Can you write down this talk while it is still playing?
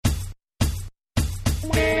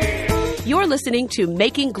You're listening to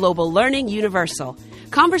Making Global Learning Universal.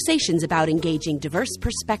 Conversations about engaging diverse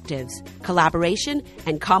perspectives, collaboration,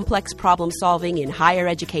 and complex problem solving in higher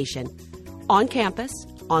education. On campus,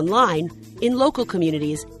 online, in local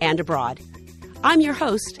communities, and abroad. I'm your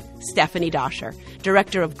host, Stephanie Doscher,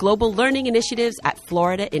 Director of Global Learning Initiatives at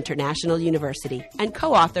Florida International University and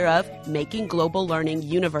co-author of Making Global Learning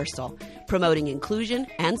Universal, promoting inclusion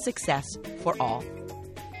and success for all.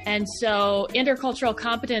 And so intercultural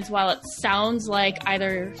competence, while it sounds like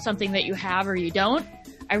either something that you have or you don't,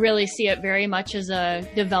 I really see it very much as a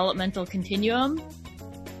developmental continuum.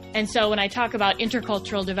 And so when I talk about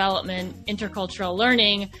intercultural development, intercultural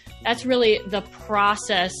learning, that's really the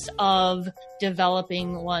process of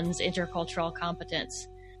developing one's intercultural competence.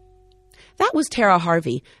 That was Tara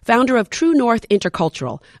Harvey, founder of True North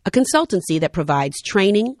Intercultural, a consultancy that provides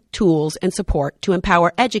training, tools, and support to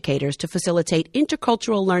empower educators to facilitate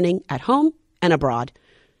intercultural learning at home and abroad.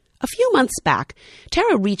 A few months back,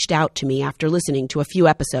 Tara reached out to me after listening to a few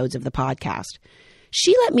episodes of the podcast.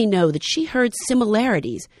 She let me know that she heard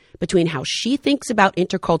similarities between how she thinks about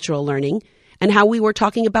intercultural learning and how we were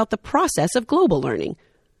talking about the process of global learning.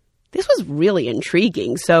 This was really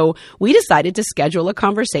intriguing, so we decided to schedule a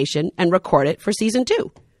conversation and record it for Season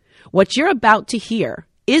 2. What you're about to hear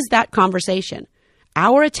is that conversation,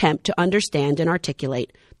 our attempt to understand and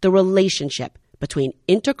articulate the relationship between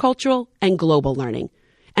intercultural and global learning,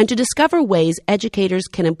 and to discover ways educators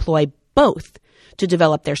can employ both to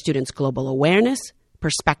develop their students' global awareness,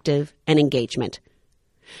 perspective, and engagement.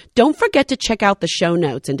 Don't forget to check out the show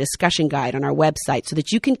notes and discussion guide on our website so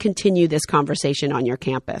that you can continue this conversation on your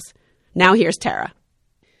campus. Now here's Tara.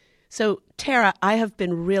 So, Tara, I have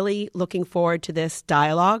been really looking forward to this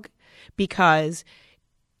dialogue because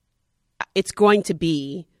it's going to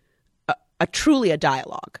be truly a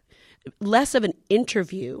dialogue, less of an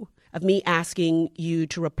interview of me asking you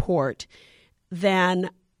to report than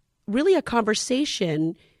really a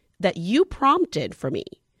conversation that you prompted for me,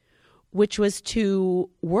 which was to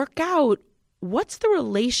work out what's the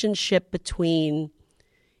relationship between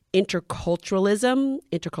interculturalism,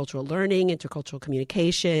 intercultural learning, intercultural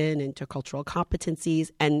communication, intercultural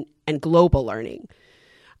competencies, and global learning.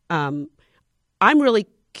 I'm really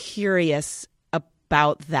curious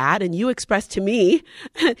about that, and you expressed to me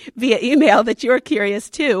via email that you're curious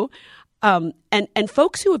too. And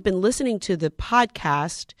folks who have been listening to the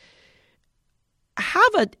podcast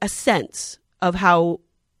have a sense of how,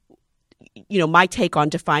 my take on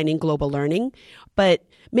defining global learning, but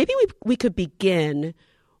maybe we could begin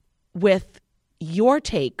with your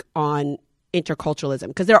take on interculturalism,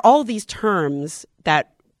 because there are all these terms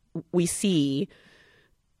that we see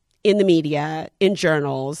in the media, in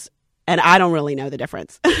journals, and I don't really know the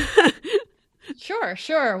difference.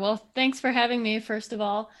 Sure. Well, thanks for having me, first of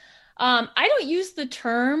all. I don't use the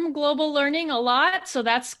term global learning a lot, so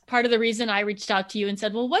that's part of the reason I reached out to you and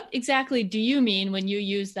said, well, what exactly do you mean when you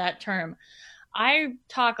use that term? I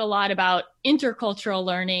talk a lot about intercultural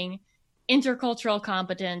learning, intercultural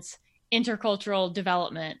competence, intercultural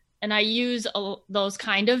development. And I use those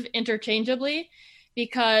kind of interchangeably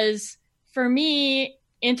because for me,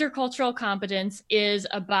 intercultural competence is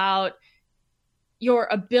about your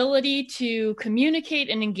ability to communicate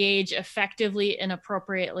and engage effectively and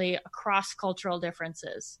appropriately across cultural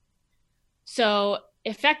differences. So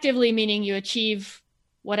effectively meaning you achieve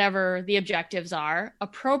whatever the objectives are,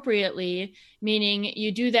 appropriately meaning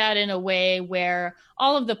you do that in a way where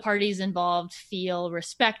all of the parties involved feel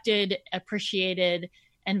respected, appreciated,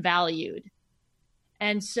 and valued.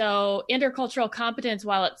 And so intercultural competence,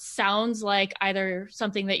 while it sounds like either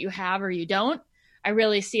something that you have or you don't, I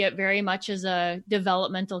really see it very much as a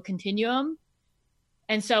developmental continuum.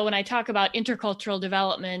 And so when I talk about intercultural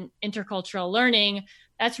development, intercultural learning,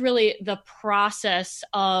 that's really the process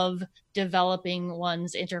of developing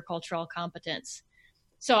one's intercultural competence.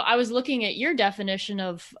 So I was looking at your definition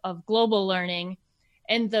of global learning,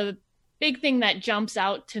 and the big thing that jumps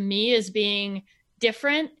out to me as being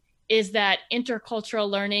different is that intercultural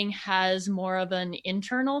learning has more of an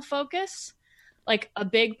internal focus. Like a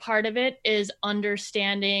big part of it is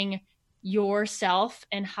understanding yourself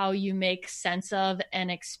and how you make sense of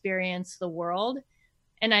and experience the world.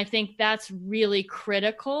 And I think that's really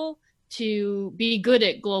critical to be good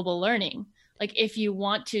at global learning. Like if you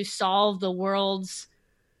want to solve the world's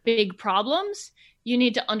big problems, you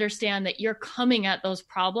need to understand that you're coming at those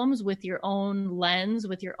problems with your own lens,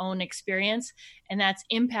 with your own experience, and that's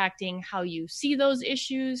impacting how you see those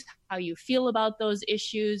issues, how you feel about those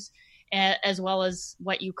issues, as well as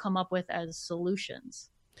what you come up with as solutions.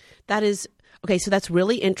 That is, okay, so that's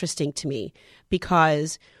really interesting to me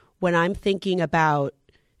because when I'm thinking about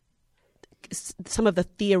some of the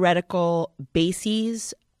theoretical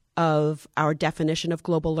bases of our definition of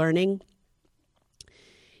global learning,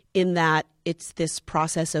 in that it's this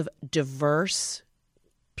process of diverse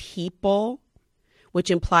people,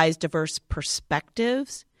 which implies diverse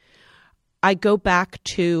perspectives. I go back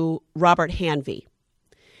to Robert Hanvey,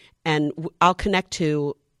 and I'll connect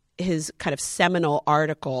to his kind of seminal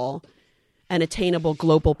article, An Attainable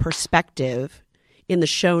Global Perspective, in the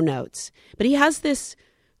show notes. But he has this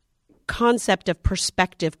concept of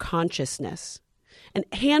perspective consciousness. And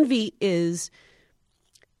Hanvey is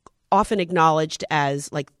often acknowledged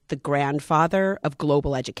as like the grandfather of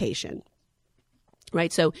global education,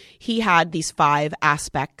 right? So he had these 5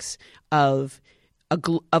 aspects of a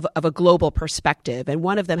global perspective, and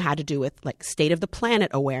one of them had to do with like state of the planet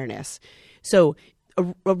awareness. So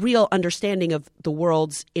a real understanding of the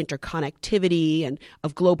world's interconnectivity and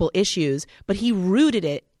of global issues, but he rooted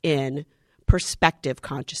it in perspective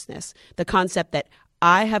consciousness, the concept that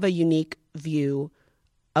I have a unique view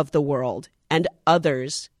of the world and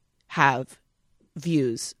others have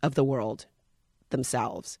views of the world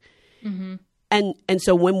themselves. Mm-hmm. And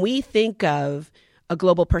so when we think of a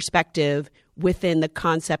global perspective within the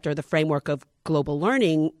concept or the framework of global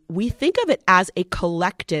learning, we think of it as a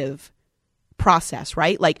collective process,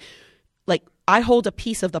 right? Like I hold a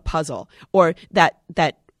piece of the puzzle, or that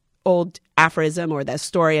old aphorism or that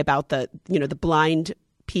story about the blind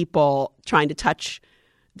people trying to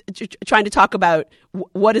talk about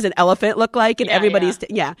what does an elephant look like, and everybody's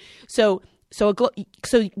So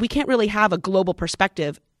we can't really have a global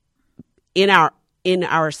perspective in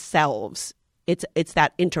ourselves. It's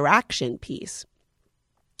that interaction piece.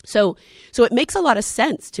 So it makes a lot of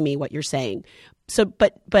sense to me what you're saying. So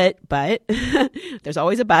but there's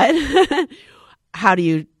always a but. How do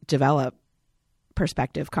you develop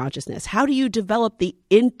perspective consciousness? How do you develop the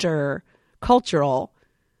intercultural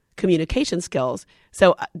communication skills?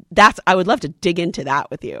 So I would love to dig into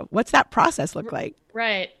that with you. What's that process look like?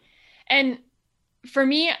 Right. And for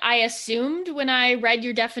me, I assumed when I read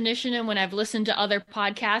your definition and when I've listened to other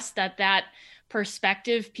podcasts that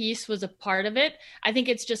perspective piece was a part of it. I think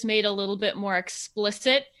it's just made a little bit more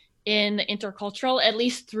explicit in the intercultural, at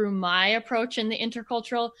least through my approach in the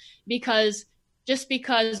intercultural, because just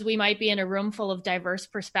because we might be in a room full of diverse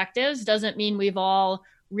perspectives doesn't mean we've all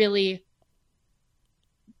really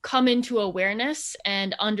come into awareness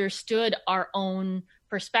and understood our own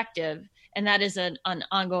perspective. And that is an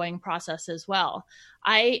ongoing process as well.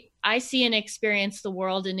 I see and experience the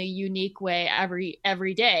world in a unique way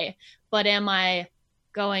every day, but am I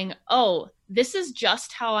going, oh, this is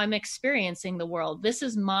just how I'm experiencing the world. This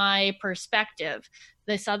is my perspective.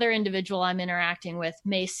 This other individual I'm interacting with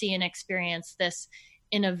may see and experience this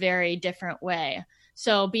in a very different way.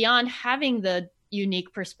 So beyond having the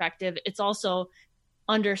unique perspective, it's also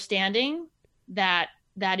understanding that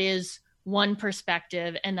is one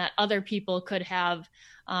perspective and that other people could have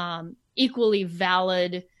equally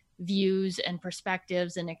valid views and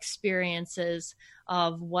perspectives and experiences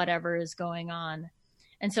of whatever is going on.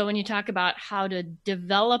 And so when you talk about how to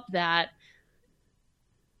develop that,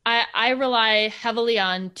 I rely heavily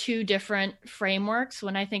on 2 different frameworks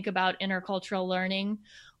when I think about intercultural learning.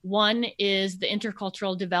 One is the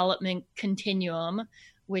intercultural development continuum,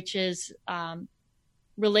 which is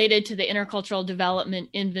related to the intercultural development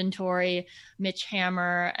inventory. Mitch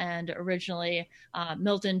Hammer and originally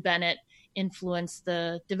Milton Bennett influenced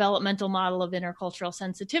the developmental model of intercultural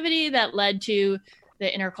sensitivity that led to the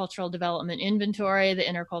intercultural development inventory, the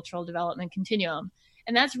intercultural development continuum.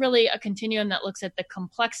 And that's really a continuum that looks at the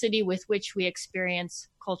complexity with which we experience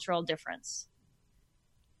cultural difference.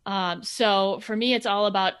 So for me, it's all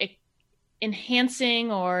about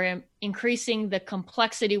enhancing or increasing the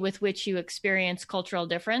complexity with which you experience cultural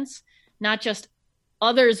difference, not just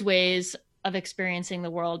others' ways of experiencing the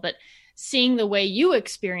world, but seeing the way you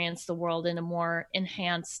experience the world in a more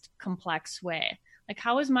enhanced, complex way. Like,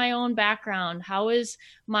 how is my own background? How is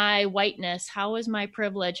my whiteness? How is my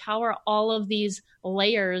privilege? How are all of these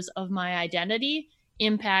layers of my identity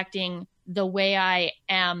impacting the way I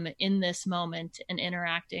am in this moment and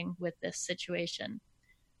interacting with this situation?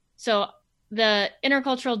 So the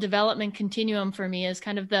intercultural development continuum for me is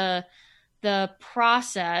kind of the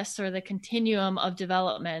process or the continuum of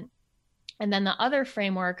development. And then the other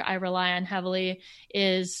framework I rely on heavily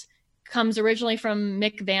comes originally from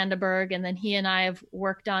Mick Vandenberg, and then he and I have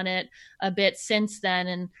worked on it a bit since then.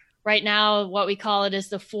 And right now, what we call it is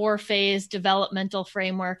the 4-phase developmental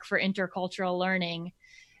framework for intercultural learning.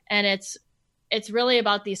 And it's really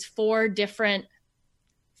about these 4 different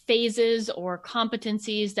phases or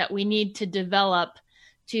competencies that we need to develop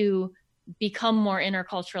to become more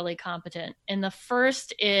interculturally competent. And the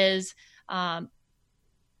first is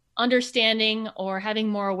understanding or having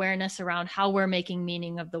more awareness around how we're making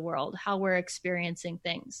meaning of the world, how we're experiencing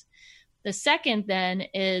things. The second then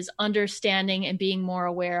is understanding and being more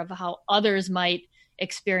aware of how others might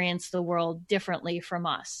experience the world differently from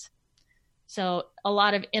us. So a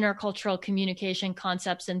lot of intercultural communication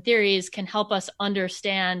concepts and theories can help us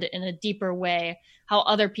understand in a deeper way how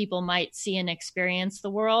other people might see and experience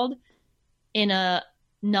the world in a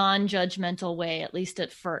non-judgmental way, at least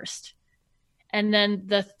at first. And then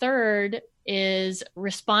the third is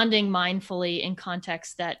responding mindfully in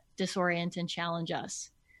contexts that disorient and challenge us.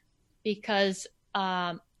 Because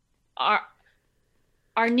our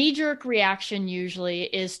knee-jerk reaction usually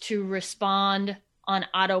is to respond on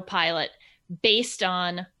autopilot based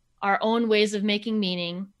on our own ways of making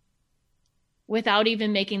meaning without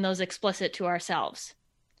even making those explicit to ourselves.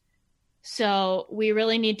 So we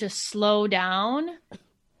really need to slow down,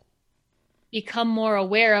 become more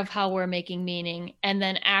aware of how we're making meaning, and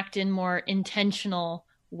then act in more intentional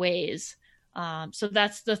ways. So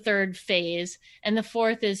that's the third phase. And the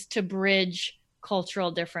fourth is to bridge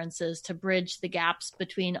cultural differences, to bridge the gaps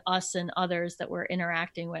between us and others that we're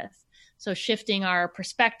interacting with. So shifting our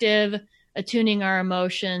perspective, attuning our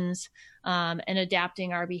emotions, and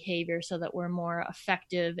adapting our behavior so that we're more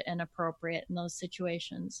effective and appropriate in those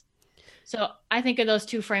situations. So I think of those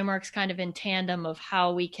two frameworks kind of in tandem of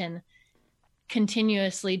how we can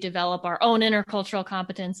continuously develop our own intercultural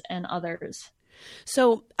competence and others.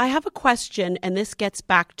 So I have a question, and this gets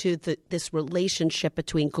back to this relationship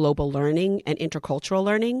between global learning and intercultural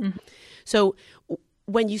learning. Mm-hmm. So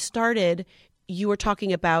when you started, you were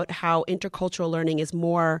talking about how intercultural learning is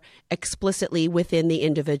more explicitly within the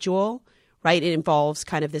individual, right? It involves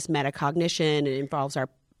kind of this metacognition. It involves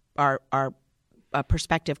our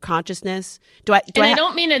perspective consciousness. I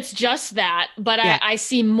don't mean it's just that, but yeah. I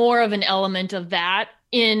see more of an element of that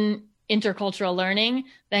in intercultural learning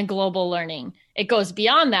than global learning. It goes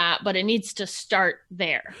beyond that, but it needs to start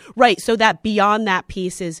there. Right. So that beyond that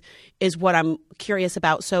piece is what I'm curious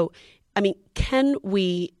about. So, I mean, can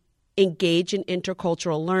we engage in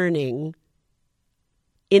intercultural learning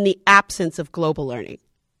in the absence of global learning?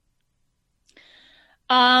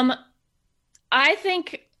 I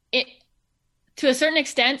think to a certain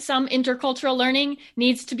extent, some intercultural learning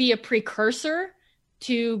needs to be a precursor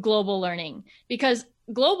to global learning, because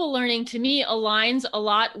global learning to me aligns a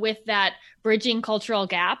lot with that bridging cultural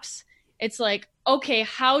gaps. It's like, okay,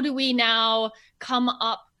 how do we now come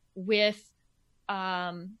up with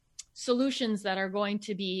solutions that are going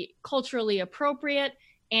to be culturally appropriate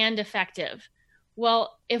and effective?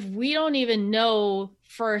 Well, if we don't even know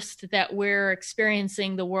first that we're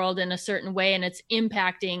experiencing the world in a certain way and it's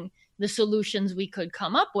impacting the solutions we could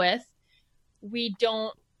come up with, we're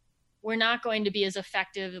not going to be as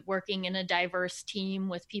effective working in a diverse team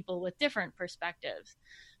with people with different perspectives.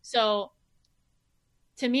 So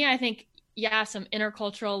to me, I think, yeah, some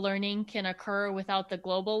intercultural learning can occur without the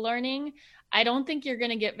global learning. I don't think you're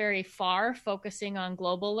going to get very far focusing on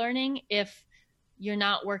global learning if you're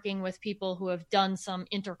not working with people who have done some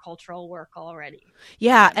intercultural work already.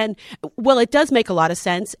 Yeah. And well, it does make a lot of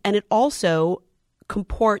sense. And it also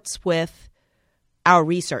comports with our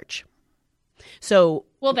research. So,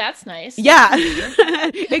 well, that's nice. Yeah,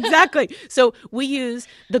 exactly. So we use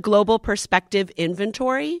the Global Perspective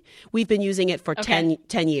Inventory. We've been using it for 10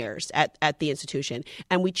 years at the institution.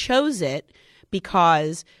 And we chose it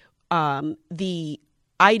because the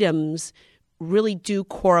items really do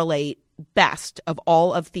correlate best of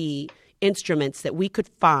all of the instruments that we could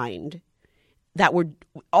find that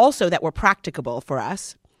were practicable for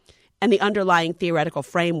us. And the underlying theoretical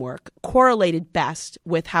framework correlated best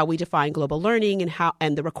with how we define global learning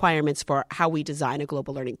and the requirements for how we design a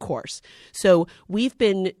global learning course. So we've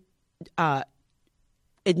been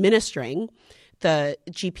administering the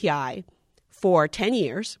GPI for 10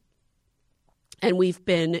 years, and we've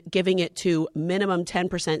been giving it to minimum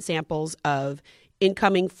 10% samples of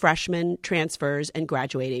incoming freshmen, transfers, and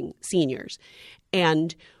graduating seniors.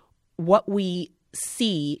 And what we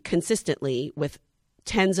see consistently with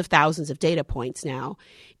tens of thousands of data points now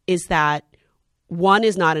is that one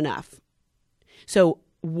is not enough. So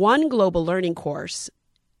one global learning course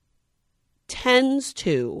tends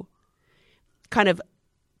to kind of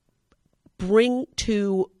bring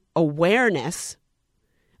to awareness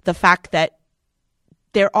the fact that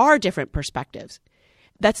there are different perspectives.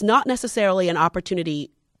 That's not necessarily an opportunity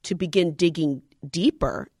to begin digging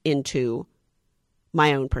deeper into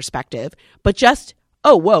my own perspective, but just,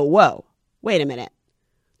 whoa, wait a minute.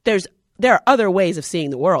 There are other ways of seeing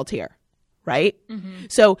the world here. right? Mm-hmm.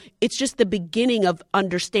 So it's just the beginning of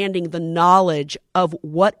understanding the knowledge of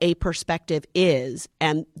what a perspective is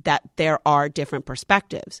and that there are different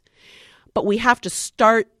perspectives. But we have to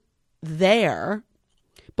start there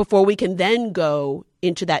before we can then go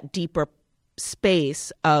into that deeper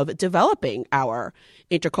space of developing our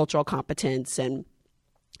intercultural competence and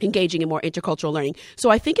engaging in more intercultural learning. So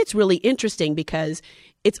I think it's really interesting because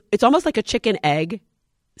it's almost like a chicken egg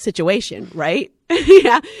situation, right?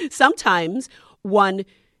 Yeah. Sometimes one,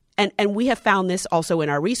 and we have found this also in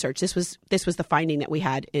our research. This was the finding that we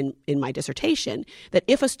had in my dissertation, that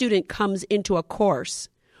if a student comes into a course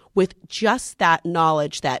with just that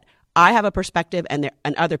knowledge that I have a perspective and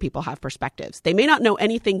other people have perspectives, they may not know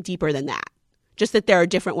anything deeper than that, just that there are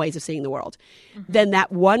different ways of seeing the world, then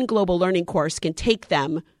that one global learning course can take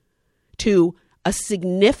them to a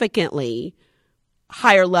significantly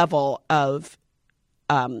higher level of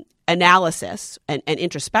analysis and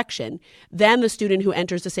introspection than the student who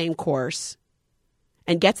enters the same course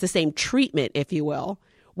and gets the same treatment, if you will,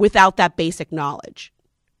 without that basic knowledge,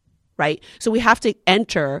 right? So we have to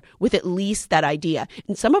enter with at least that idea.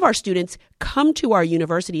 And some of our students come to our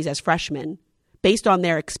universities as freshmen based on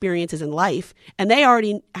their experiences in life, and they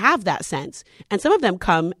already have that sense. And some of them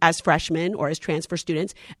come as freshmen or as transfer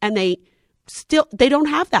students, and they don't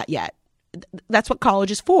have that yet. That's what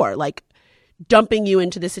college is for, like dumping you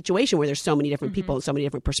into this situation where there's so many different people and so many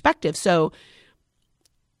different perspectives. So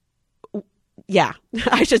yeah,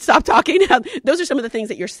 I should stop talking now. Those are some of the things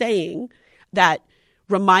that you're saying that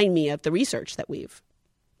remind me of the research that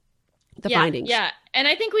findings. Yeah. And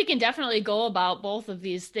I think we can definitely go about both of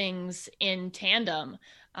these things in tandem.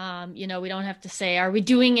 We don't have to say, are we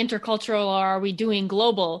doing intercultural or are we doing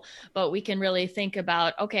global? But we can really think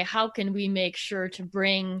about, okay, how can we make sure to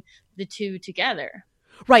bring the two together?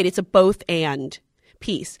 Right. It's a both and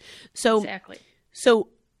piece. So, exactly. So,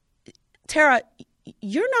 Tara,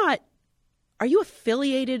 are you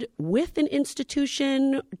affiliated with an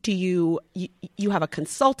institution? Do you have a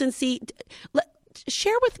consultancy?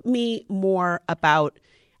 Share with me more about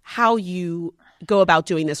how you go about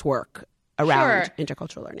doing this work around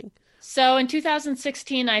intercultural learning. So in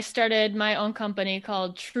 2016, I started my own company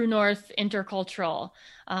called True North Intercultural.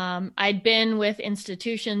 I'd been with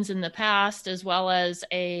institutions in the past, as well as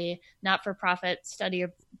a not-for-profit study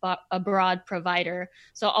abroad provider.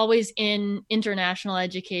 So always in international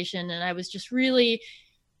education. And I was just really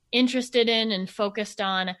interested in and focused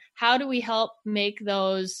on how do we help make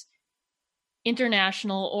those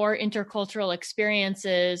international or intercultural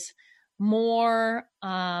experiences more,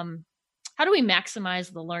 how do we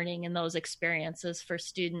maximize the learning in those experiences for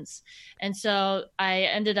students? And so I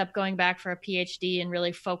ended up going back for a PhD and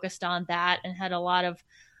really focused on that and had a lot of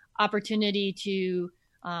opportunity to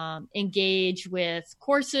engage with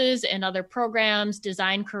courses and other programs,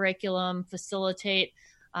 design curriculum, facilitate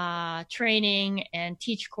training, and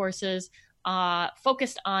teach courses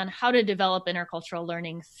focused on how to develop intercultural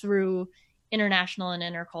learning through international and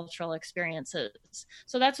intercultural experiences.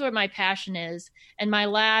 So that's what my passion is. And my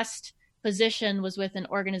last position was with an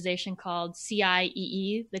organization called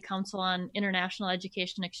CIEE, the Council on International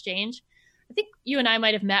Education Exchange. I think you and I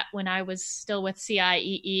might have met when I was still with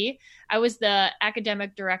CIEE. I was the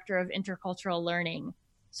academic director of intercultural learning.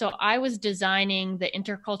 So I was designing the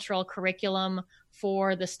intercultural curriculum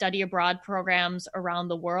for the study abroad programs around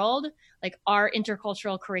the world, like our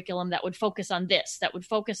intercultural curriculum that would focus on this, that would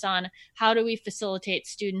focus on how do we facilitate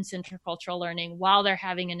students' intercultural learning while they're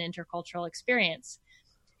having an intercultural experience.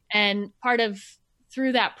 And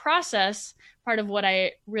through that process, part of what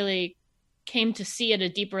I really came to see at a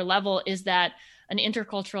deeper level is that an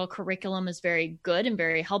intercultural curriculum is very good and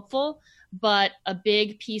very helpful, but a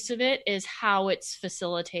big piece of it is how it's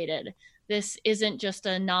facilitated. This isn't just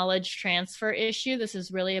a knowledge transfer issue. This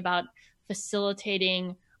is really about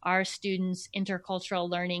facilitating our students' intercultural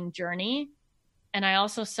learning journey. And I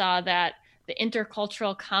also saw that the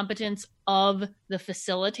intercultural competence of the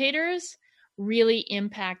facilitators really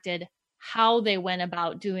impacted how they went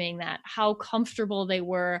about doing that, how comfortable they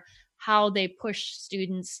were, how they pushed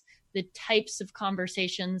students, the types of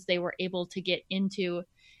conversations they were able to get into.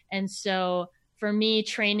 And so for me,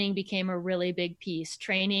 training became a really big piece,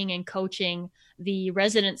 training and coaching the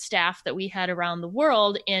resident staff that we had around the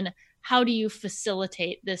world in how do you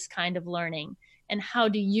facilitate this kind of learning? And how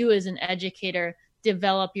do you as an educator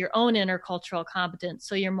develop your own intercultural competence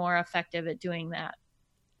so you're more effective at doing that?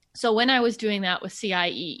 So when I was doing that with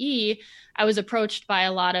CIEE, I was approached by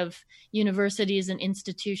a lot of universities and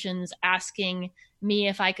institutions asking me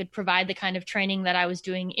if I could provide the kind of training that I was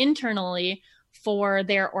doing internally for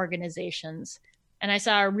their organizations. And I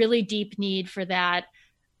saw a really deep need for that.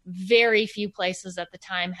 very few places at the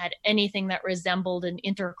time had anything that resembled an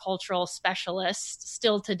intercultural specialist.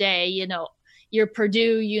 Still today, your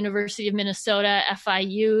Purdue, University of Minnesota,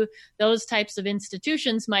 FIU, those types of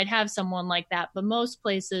institutions might have someone like that, but most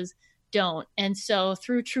places don't. And so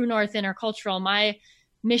through True North Intercultural, my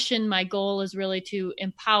mission, my goal is really to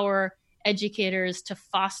empower educators to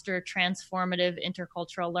foster transformative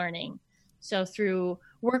intercultural learning. So through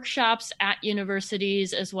workshops at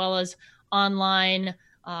universities, as well as online,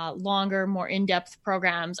 longer, more in-depth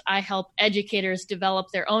programs, I help educators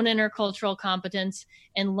develop their own intercultural competence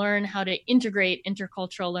and learn how to integrate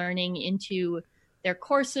intercultural learning into their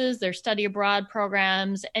courses, their study abroad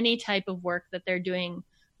programs, any type of work that they're doing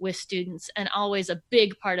with students. And always a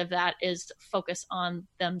big part of that is focus on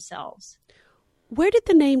themselves. Where did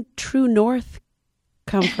the name True North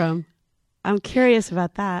come from? I'm curious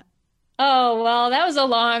about that. Oh, well, that was a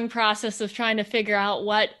long process of trying to figure out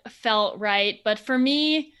what felt right. But for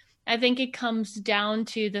me, I think it comes down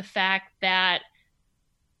to the fact that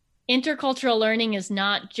intercultural learning is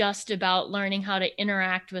not just about learning how to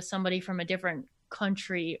interact with somebody from a different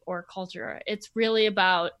country or culture. It's really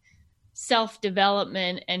about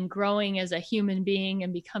self-development and growing as a human being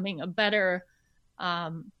and becoming a better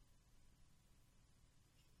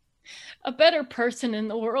person in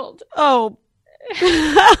the world. Oh,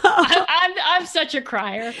 I'm such a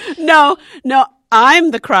crier. No,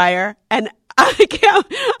 I'm the crier, and I can't.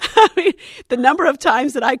 I mean, the number of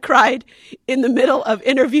times that I cried in the middle of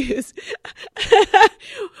interviews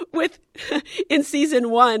in season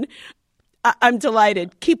 1, I'm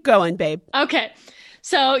delighted. Keep going, babe. Okay.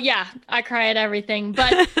 So yeah, I cry at everything.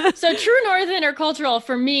 But so True North Intercultural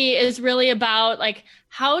for me is really about like,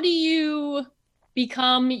 how do you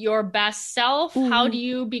become your best self? Mm-hmm. How do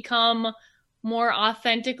you become more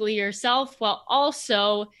authentically yourself while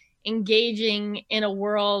also engaging in a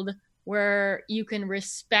world where you can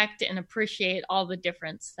respect and appreciate all the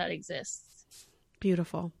difference that exists?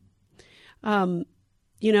 Beautiful. I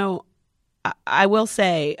will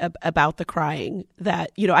say about the crying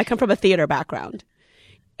that, I come from a theater background.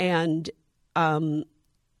 And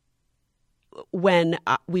when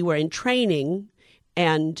we were in training,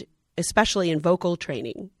 and especially in vocal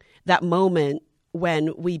training, that moment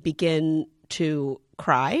when we begin to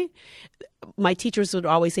cry, my teachers would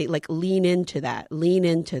always say, like, lean into that,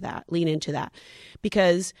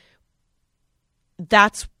 because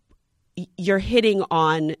you're hitting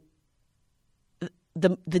on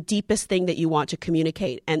the deepest thing that you want to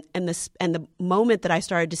communicate. And the moment that I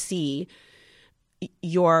started to see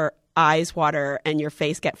your eyes water and your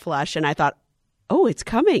face get flushed, and I thought, oh, it's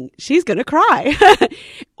coming, she's going to cry,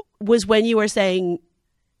 was when you were saying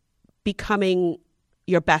becoming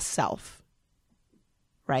your best self.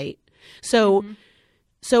 Right. So, mm-hmm.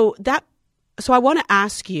 so I want to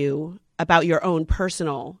ask you about your own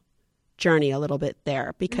personal journey a little bit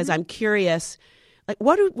there, because mm-hmm. I'm curious, like,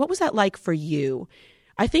 what was that like for you?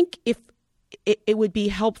 I think if it would be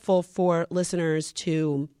helpful for listeners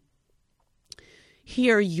to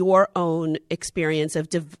hear your own experience of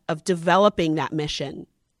developing that mission.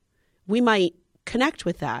 We might connect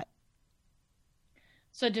with that.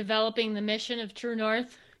 So developing the mission of True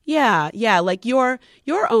North? Yeah, like your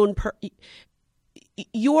own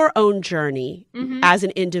journey mm-hmm. as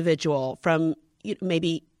an individual. From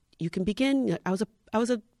maybe you can begin. I was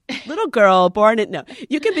a little girl born in. No,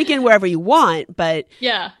 you can begin wherever you want. But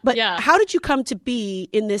how did you come to be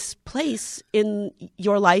in this place in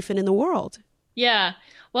your life and in the world? Yeah,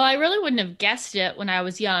 well, I really wouldn't have guessed it when I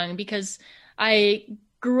was young, because I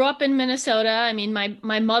grew up in Minnesota. I mean,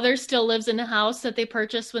 my mother still lives in the house that they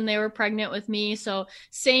purchased when they were pregnant with me. So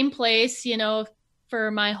same place,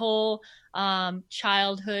 for my whole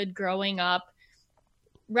childhood growing up.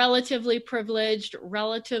 Relatively privileged,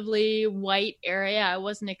 relatively white area. I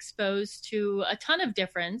wasn't exposed to a ton of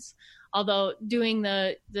difference. Although doing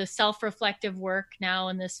the self-reflective work now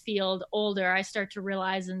in this field older, I start to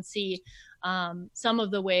realize and see some of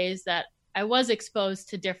the ways that I was exposed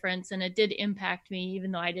to difference, and it did impact me,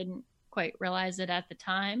 even though I didn't quite realize it at the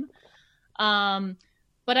time.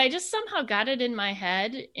 But I just somehow got it in my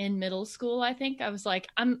head in middle school. I think I was like,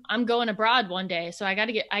 I'm going abroad one day, so I got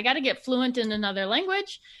to get fluent in another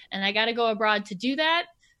language, and I got to go abroad to do that.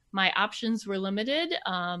 My options were limited.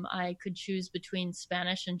 I could choose between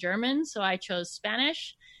Spanish and German, so I chose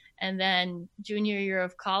Spanish. And then junior year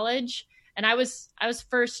of college, and I was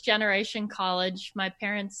first generation college. My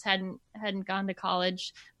parents hadn't gone to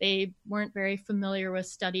college. They weren't very familiar with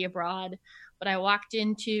study abroad. But I walked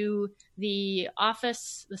into the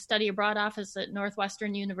office, the study abroad office at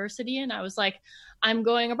Northwestern University, and I was like, I'm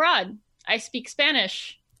going abroad. I speak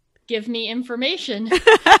Spanish. give me information.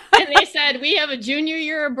 And they said, we have a junior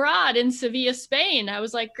year abroad in Sevilla, Spain. I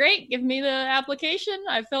was like, great, give me the application.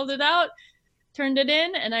 I filled it out, turned it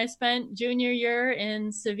in, and I spent junior year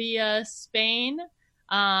in Sevilla, Spain.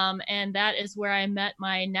 And that is where I met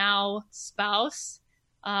my now spouse.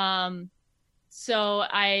 So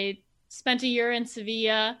I spent a year in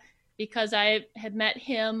Sevilla. Because I had met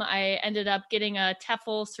him, I ended up getting a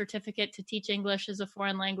TEFL certificate to teach English as a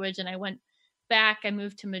foreign language. And I went back. I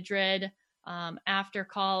moved to Madrid after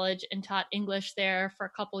college and taught English there for a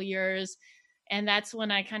couple years. And that's when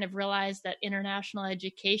I kind of realized that international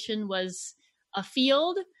education was a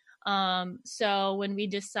field. So when we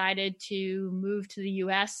decided to move to the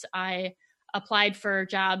US, I applied for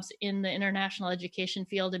jobs in the international education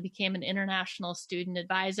field and became an international student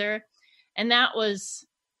advisor. And that was,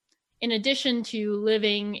 in addition to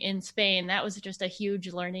living in Spain, that was just a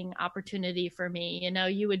huge learning opportunity for me. You know,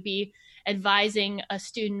 you would be advising a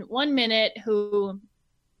student 1 minute who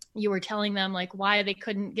you were telling them like why they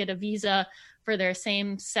couldn't get a visa for their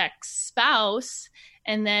same-sex spouse.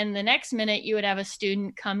 And then the next minute you would have a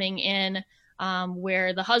student coming in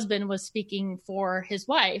where the husband was speaking for his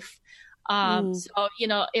wife. So, you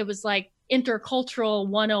know, it was like intercultural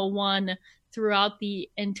 101 throughout the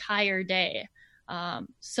entire day.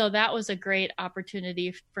 So that was a great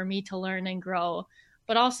opportunity for me to learn and grow.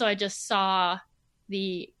 But also I just saw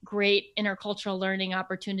the great intercultural learning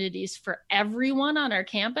opportunities for everyone on our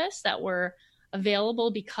campus that were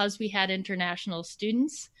available because we had international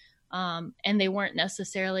students, and they weren't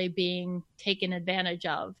necessarily being taken advantage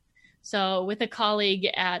of. So with a colleague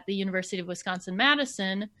at the University of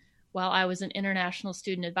Wisconsin-Madison, while I was an international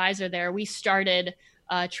student advisor there, we started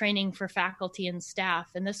training for faculty and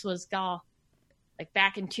staff. And this was like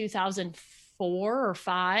back in 2004 or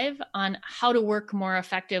 5 on how to work more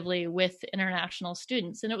effectively with international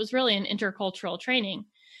students. And it was really an intercultural training.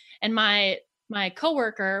 And my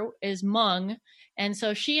coworker is Hmong. And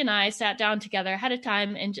so she and I sat down together ahead of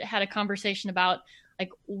time and had a conversation about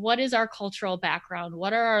like, what is our cultural background?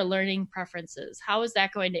 What are our learning preferences? How is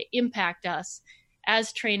that going to impact us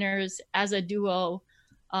as trainers, as a duo?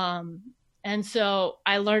 And so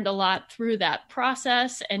I learned a lot through that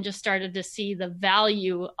process and just started to see the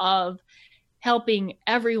value of helping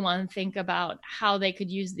everyone think about how they could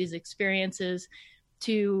use these experiences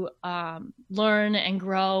to learn and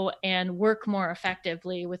grow and work more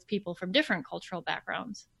effectively with people from different cultural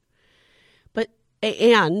backgrounds.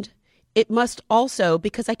 And it must also,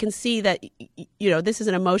 because I can see that, you know, this is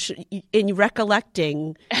an emotion in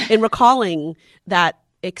recalling that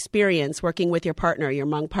experience working with your partner, your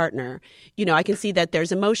Hmong partner, you know, I can see that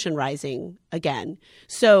there's emotion rising again.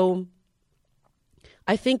 So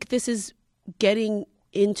I think this is getting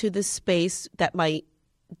into the space that might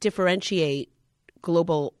differentiate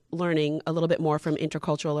global learning a little bit more from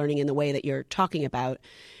intercultural learning in the way that you're talking about.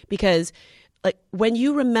 Because like when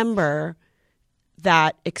you remember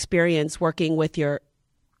that experience working with your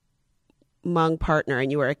Hmong partner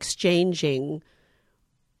and you were exchanging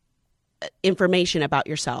information about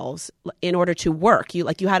yourselves in order to work, you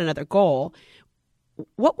had another goal.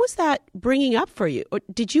 What was that bringing up for you? Or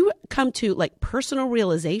did you come to like personal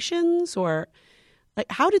realizations, or like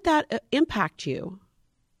how did that impact you?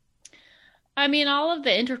 I mean, all of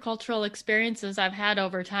the intercultural experiences I've had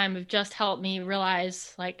over time have just helped me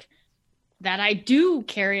realize like that I do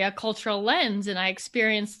carry a cultural lens and I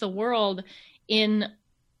experience the world in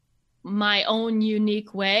my own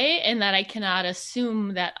unique way, and that I cannot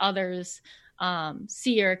assume that others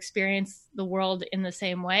see or experience the world in the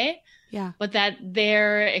same way. Yeah. But that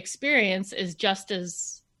their experience is just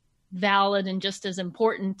as valid and just as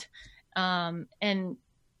important, and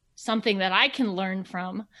something that I can learn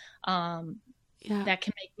from, that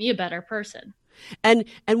can make me a better person. And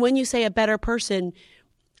when you say a better person,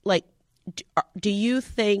 like, do you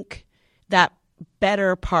think that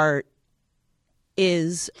better part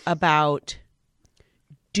is about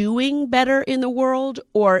doing better in the world,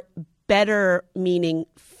 or better meaning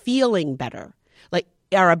feeling better? Like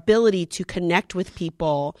our ability to connect with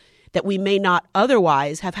people that we may not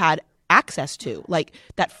otherwise have had access to, like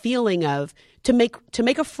that feeling of to make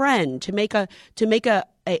a friend, to make a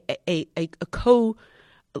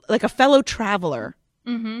fellow traveler.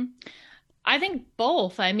 Mm-hmm. I think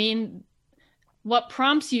both. I mean, what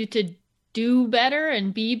prompts you to do better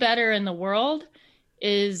and be better in the world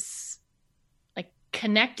is like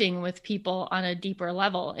connecting with people on a deeper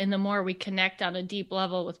level. And the more we connect on a deep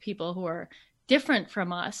level with people who are different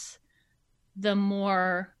from us, the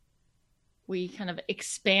more we kind of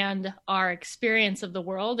expand our experience of the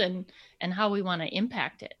world and how we want to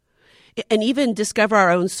impact it. And even discover our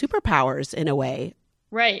own superpowers in a way.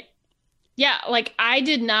 Right. Yeah, like I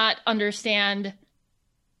did not understand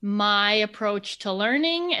my approach to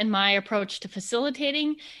learning and my approach to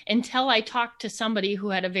facilitating until I talked to somebody who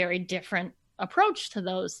had a very different approach to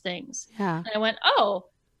those things. Yeah. And I went, oh,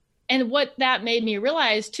 and what that made me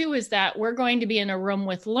realize too is that we're going to be in a room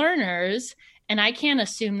with learners, and I can't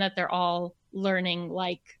assume that they're all learning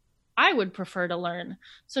like I would prefer to learn.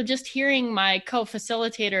 So just hearing my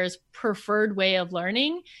co-facilitator's preferred way of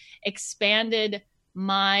learning expanded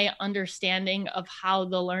my understanding of how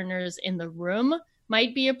the learners in the room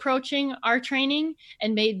might be approaching our training,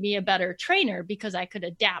 and made me a better trainer because I could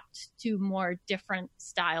adapt to more different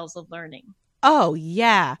styles of learning. Oh,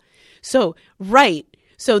 yeah. So, right.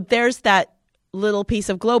 So there's that little piece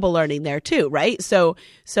of global learning there too, right? So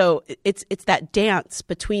it's that dance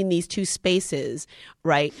between these two spaces,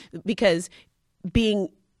 right? Because seeing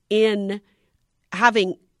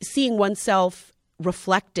oneself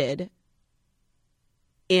reflected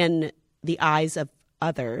in the eyes of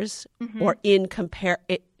others, mm-hmm. or in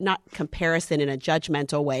not comparison in a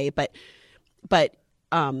judgmental way, but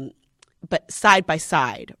side by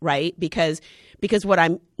side, right? Because what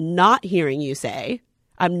I'm not hearing you say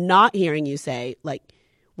like,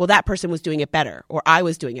 well, that person was doing it better or I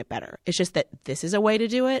was doing it better. It's just that this is a way to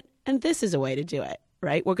do it and this is a way to do it,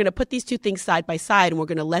 right? We're going to put these two things side by side, and we're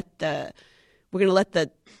going to let the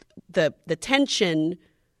tension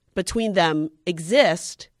between them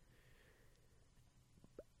exist,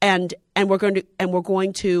 and we're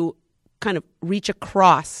going to kind of reach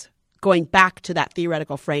across, going back to that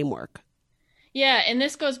theoretical framework. Yeah, and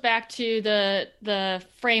this goes back to the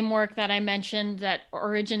framework that I mentioned that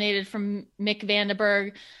originated from Mick Van den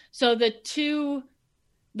Berg. So the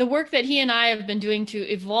work that he and I have been doing to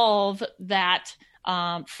evolve that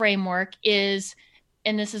framework is,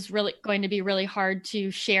 and this is really going to be really hard to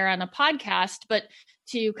share on a podcast, but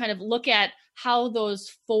to kind of look at how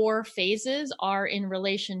those 4 phases are in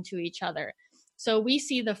relation to each other. So we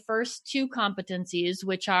see the first 2 competencies,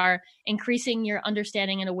 which are increasing your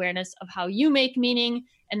understanding and awareness of how you make meaning,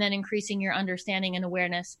 and then increasing your understanding and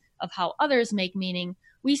awareness of how others make meaning.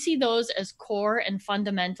 We see those as core and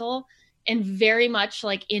fundamental, and very much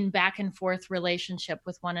like in back and forth relationship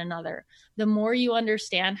with one another. The more you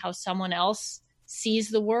understand how someone else sees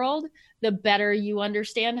the world, the better you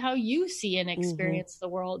understand how you see and experience mm-hmm. the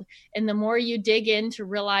world. And the more you dig into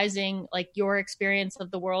realizing like your experience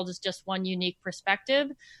of the world is just one unique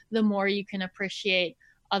perspective, the more you can appreciate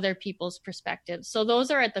other people's perspectives. So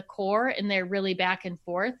those are at the core, and they're really back and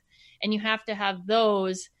forth. And you have to have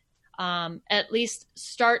those at least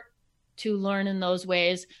start to learn in those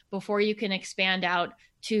ways before you can expand out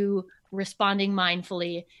to responding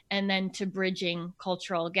mindfully and then to bridging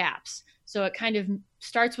cultural gaps. So it kind of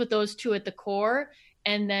starts with those 2 at the core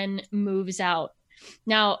and then moves out.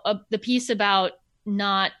 Now, the piece about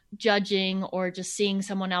not judging or just seeing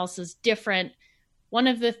someone else as different, one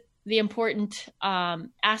of the important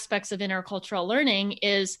aspects of intercultural learning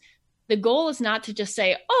is the goal is not to just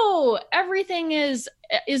say, oh, everything is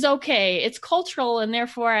okay. It's cultural, and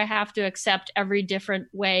therefore I have to accept every different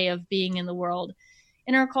way of being in the world.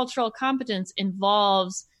 Intercultural competence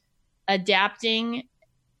involves adapting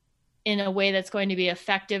in a way that's going to be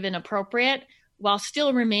effective and appropriate while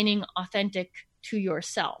still remaining authentic to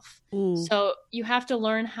yourself. So you have to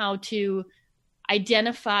learn how to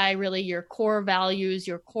identify really your core values,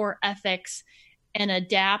 your core ethics, and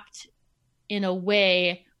adapt in a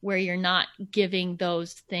way where you're not giving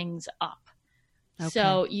those things up. Okay.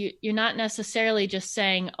 So you're not necessarily just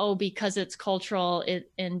saying, oh, because it's cultural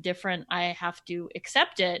and different, I have to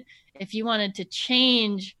accept it. If you wanted to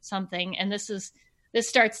change something, and this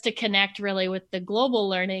starts to connect really with the global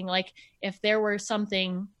learning. Like if there were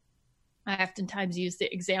something, I oftentimes use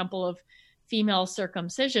the example of female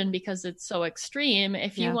circumcision because it's so extreme.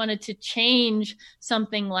 If you wanted to change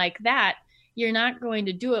something like that, you're not going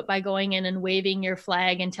to do it by going in and waving your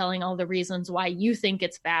flag and telling all the reasons why you think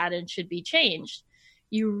it's bad and should be changed.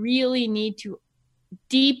 You really need to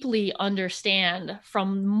deeply understand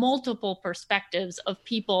from multiple perspectives of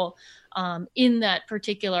people in that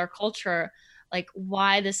particular culture, like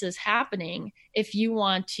why this is happening, if you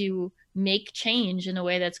want to make change in a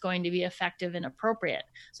way that's going to be effective and appropriate.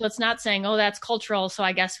 So it's not saying, oh, that's cultural, so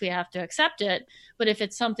I guess we have to accept it. But if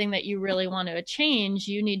it's something that you really want to change,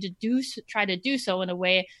 you need to try to do so in a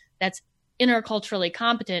way that's interculturally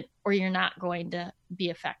competent, or you're not going to be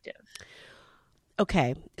effective.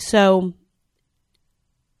 Okay. So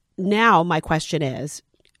now my question is,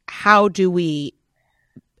 how do we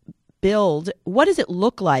build, what does it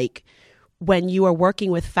look like when you are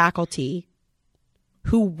working with faculty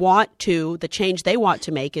who want to, the change they want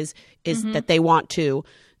to make is mm-hmm. that they want to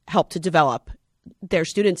help to develop their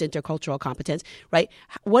students' intercultural competence, right?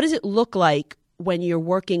 What does it look like when you're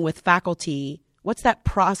working with faculty? What's that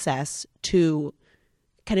process to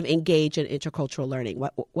kind of engage in intercultural learning?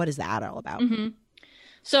 What is that all about? Mm-hmm.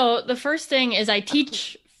 So the first thing is I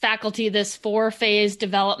teach faculty this 4-phase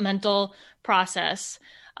developmental process.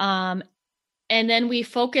 And then we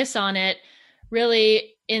focus on it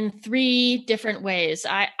really in 3 different ways.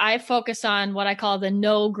 I focus on what I call the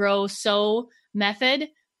know, grow, sow method.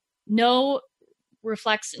 Know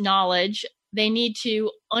reflects knowledge. They need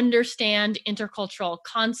to understand intercultural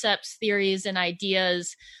concepts, theories, and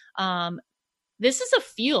ideas. This is a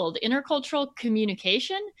field. Intercultural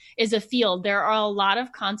communication is a field. There are a lot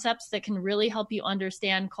of concepts that can really help you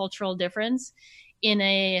understand cultural difference in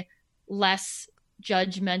a less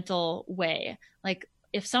judgmental way. Like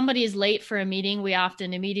if somebody is late for a meeting, we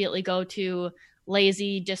often immediately go to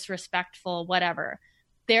lazy, disrespectful, whatever.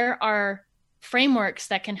 There are frameworks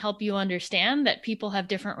that can help you understand that people have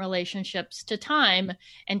different relationships to time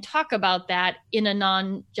and talk about that in a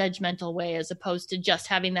non-judgmental way, as opposed to just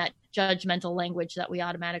having that judgmental language that we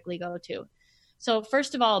automatically go to. So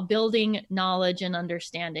first of all, building knowledge and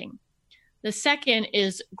understanding. The second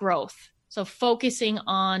is growth. So focusing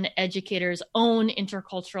on educators' own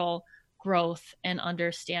intercultural growth and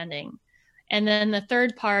understanding. And then the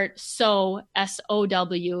third part, sow,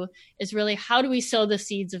 S-O-W, is really how do we sow the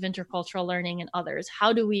seeds of intercultural learning in others?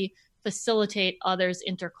 How do we facilitate others'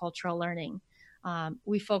 intercultural learning?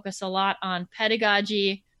 We focus a lot on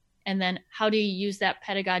pedagogy, and then how do you use that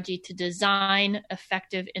pedagogy to design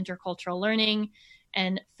effective intercultural learning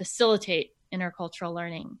and facilitate intercultural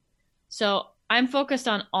learning? So I'm focused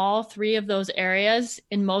on all 3 of those areas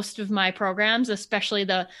in most of my programs, especially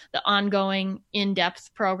the ongoing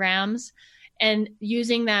in-depth programs, and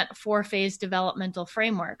using that 4-phase developmental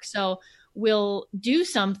framework. So we'll do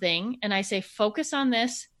something, and I say, focus on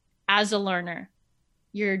this as a learner.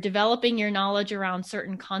 You're developing your knowledge around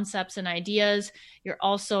certain concepts and ideas. You're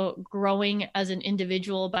also growing as an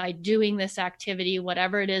individual by doing this activity.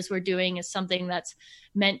 Whatever it is we're doing is something that's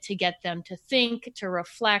meant to get them to think, to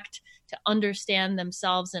reflect, to understand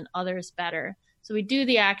themselves and others better. So we do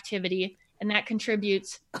the activity, and that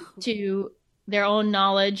contributes to their own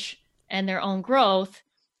knowledge and their own growth.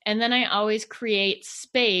 And then I always create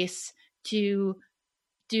space to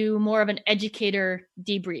do more of an educator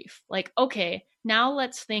debrief. Like, okay, now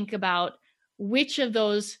let's think about which of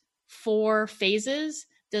those 4 phases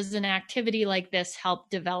does an activity like this help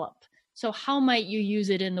develop? So how might you use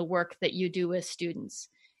it in the work that you do with students?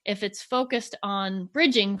 If it's focused on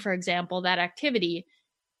bridging, for example, that activity,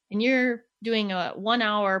 and you're doing a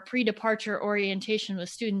 1-hour pre-departure orientation with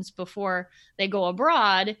students before they go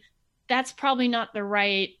abroad, that's probably not the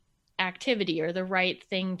right activity or the right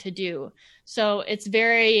thing to do. So it's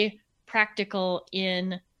very practical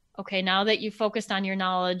in, okay, now that you focused on your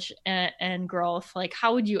knowledge and growth, like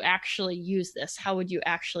how would you actually use this? How would you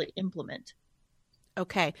actually implement?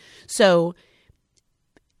 Okay. So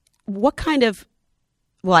what kind of,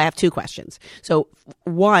 well, I have 2 questions. So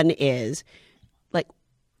one is like,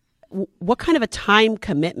 what kind of a time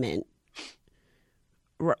commitment,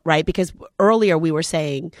 right? Because earlier we were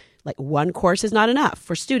saying like one course is not enough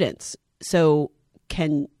for students. So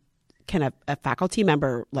can a faculty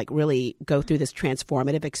member like really go through this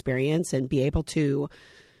transformative experience and be able to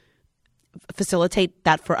facilitate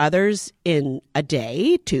that for others in a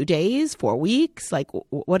day, 2 days, 4 weeks? Like,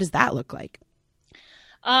 what does that look like?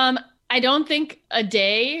 I don't think a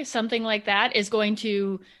day, something like that, is going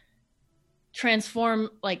to transform,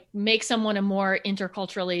 like make someone a more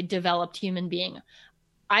interculturally developed human being.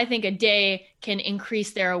 I think a day can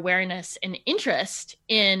increase their awareness and interest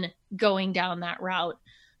in going down that route.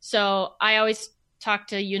 So I always talk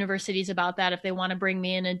to universities about that. If they want to bring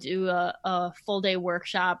me in and do a full day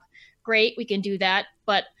workshop, great, we can do that.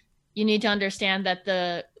 But you need to understand that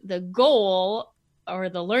the goal or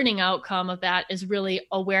the learning outcome of that is really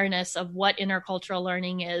awareness of what intercultural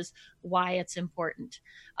learning is, why it's important.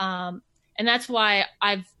 And that's why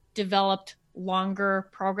I've developed longer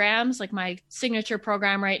programs. Like my signature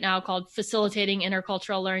program right now called Facilitating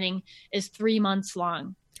Intercultural Learning is 3 months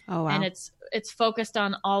long. Oh, wow. And it's focused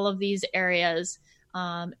on all of these areas.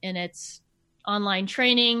 And it's online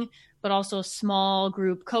training, but also small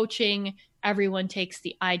group coaching. Everyone takes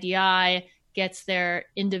the IDI, gets their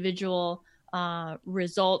individual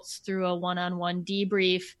results through a one-on-one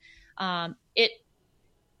debrief.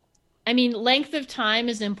 Length of time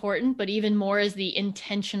is important, but even more is the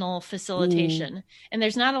intentional facilitation. And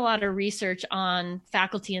there's not a lot of research on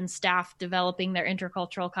faculty and staff developing their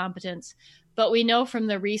intercultural competence. But we know from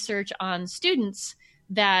the research on students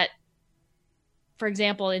that, for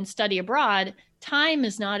example, in study abroad, time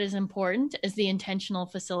is not as important as the intentional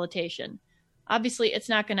facilitation. Obviously, it's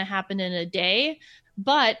not going to happen in a day,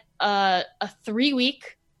 but a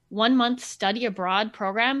 3-week, 1-month study abroad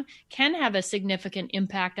program can have a significant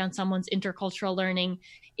impact on someone's intercultural learning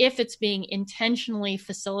if it's being intentionally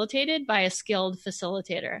facilitated by a skilled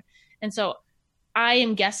facilitator. And so I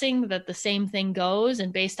am guessing that the same thing goes,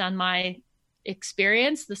 and based on my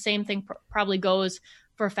experience, the same thing probably goes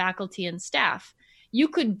for faculty and staff. You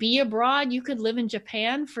could be abroad, you could live in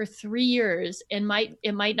Japan for 3 years, and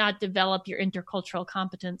it might not develop your intercultural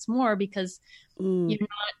competence more because you're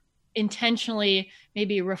not intentionally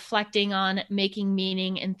maybe reflecting on making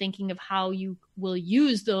meaning and thinking of how you will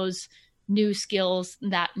use those new skills,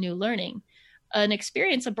 that new learning. An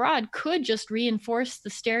experience abroad could just reinforce the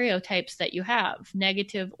stereotypes that you have,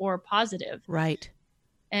 negative or positive. Right.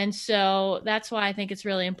 And so that's why I think it's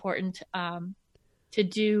really important to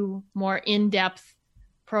do more in-depth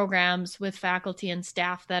programs with faculty and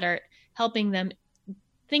staff that are helping them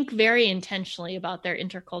think very intentionally about their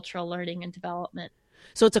intercultural learning and development.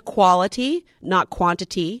 So it's a quality, not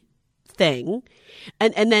quantity thing.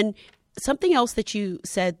 And then something else that you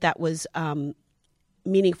said that was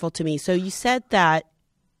meaningful to me. So you said that,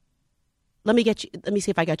 let me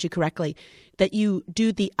see if I got you correctly, that you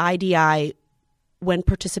do the IDI when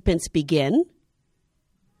participants begin.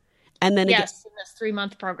 And then yes, in this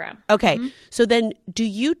 3-month program. Okay. Mm-hmm. So then do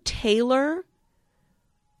you tailor,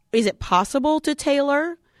 is it possible to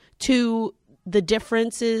tailor to the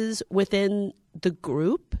differences within the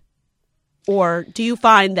group? Or do you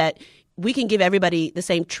find that we can give everybody the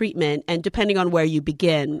same treatment and depending on where you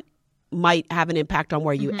begin might have an impact on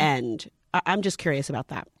where you end? I'm just curious about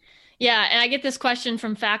that. Yeah, and I get this question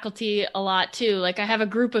from faculty a lot too. Like I have a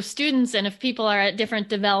group of students and if people are at different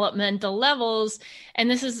developmental levels, and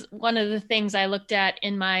this is one of the things I looked at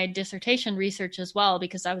in my dissertation research as well,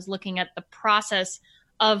 because I was looking at the process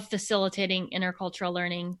of facilitating intercultural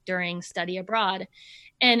learning during study abroad.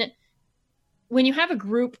 And when you have a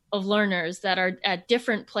group of learners that are at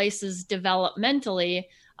different places developmentally,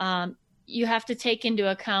 you have to take into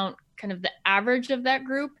account kind of the average of that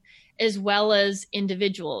group as well as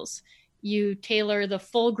individuals. You tailor the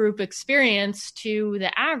full group experience to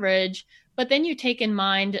the average, but then you take in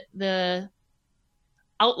mind the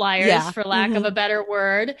outliers, for lack of a better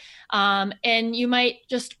word, and you might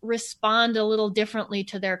just respond a little differently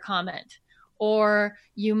to their comment. Or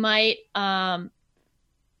you might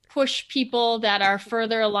push people that are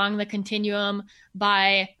further along the continuum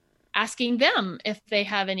by asking them if they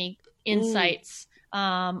have any insights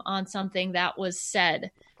on something that was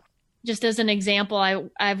said. Just as an example,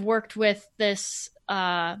 I've worked with this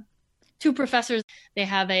 2 professors. They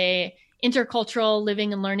have a intercultural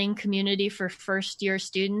living and learning community for first-year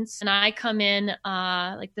students. And I come in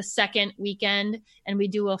like the second weekend and we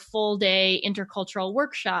do a full day intercultural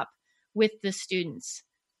workshop with the students.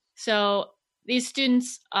 So these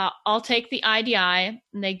students all take the IDI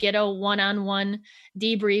and they get a one-on-one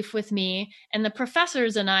debrief with me. And the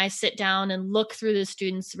professors and I sit down and look through the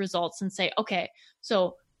students' results and say, okay,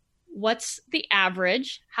 so what's the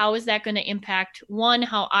average? How is that going to impact, 1,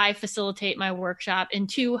 how I facilitate my workshop, and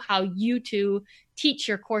 2, how you two teach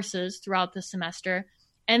your courses throughout the semester?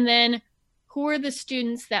 And then who are the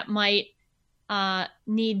students that might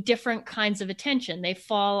need different kinds of attention? They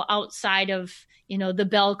fall outside of, the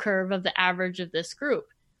bell curve of the average of this group.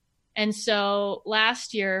 And so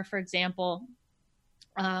last year, for example,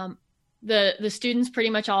 the students pretty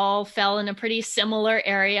much all fell in a pretty similar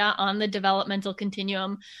area on the developmental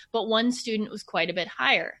continuum, but one student was quite a bit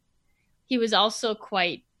higher. He was also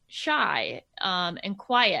quite shy and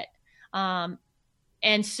quiet.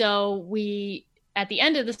 And so we, at the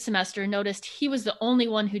end of the semester, noticed he was the only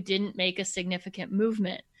one who didn't make a significant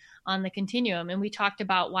movement on the continuum. And we talked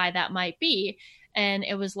about why that might be. And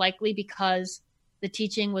it was likely because the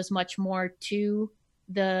teaching was much more to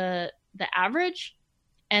the average,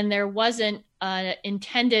 and there wasn't an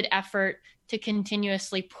intended effort to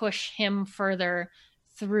continuously push him further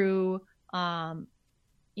through,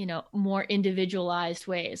 more individualized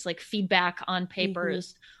ways, like feedback on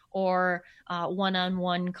papers or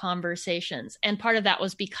one-on-one conversations. And part of that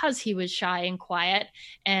was because he was shy and quiet,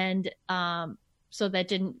 and so that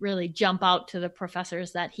didn't really jump out to the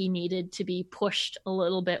professors that he needed to be pushed a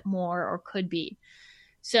little bit more or could be.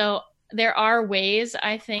 So there are ways,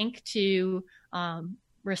 I think, to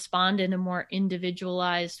respond in a more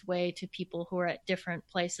individualized way to people who are at different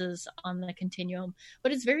places on the continuum,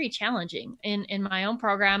 but it's very challenging. In my own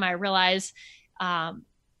program, I realize I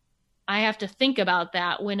have to think about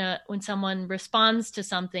that when someone responds to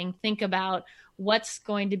something. Think about what's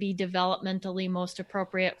going to be developmentally most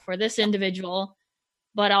appropriate for this individual,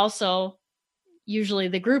 but also usually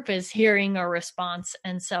the group is hearing a response,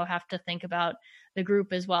 and so have to think about the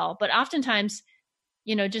group as well. But oftentimes,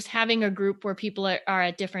 just having a group where people are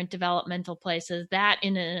at different developmental places, that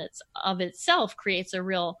in and of itself creates a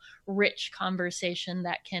real rich conversation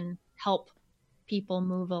that can help people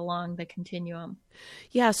move along the continuum.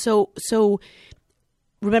 Yeah. So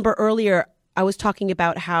remember earlier I was talking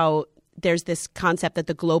about how there's this concept that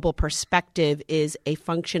the global perspective is a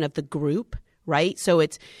function of the group, right? So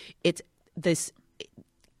it's this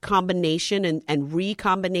combination and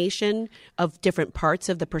recombination of different parts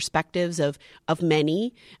of the perspectives of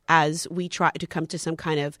many as we try to come to some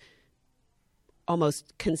kind of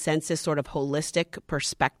almost consensus, sort of holistic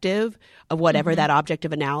perspective of whatever that object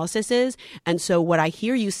of analysis is. And so what I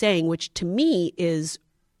hear you saying, which to me is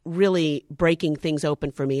really breaking things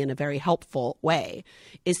open for me in a very helpful way,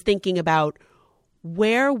 is thinking about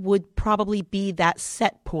where would probably be that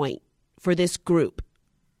set point for this group,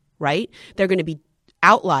 right? They're going to be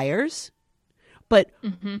outliers, but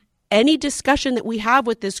any discussion that we have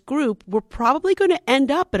with this group, we're probably going to end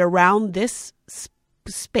up at around this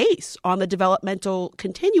space on the developmental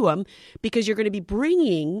continuum, because you're going to be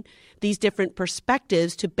bringing these different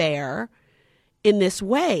perspectives to bear in this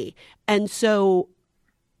way. And so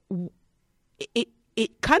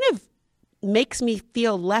it kind of makes me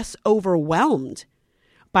feel less overwhelmed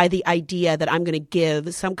by the idea that I'm going to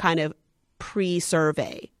give some kind of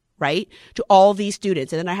pre-survey, right, to all these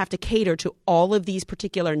students, and then I have to cater to all of these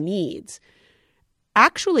particular needs.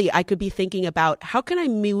 Actually, I could be thinking about how can I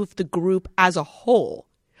move the group as a whole,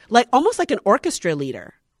 like almost like an orchestra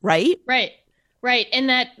leader, right? Right. And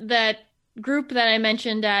that group that I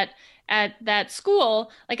mentioned at that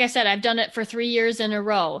school, like I said, I've done it for 3 years in a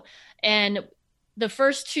row. And the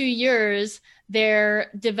first 2 years,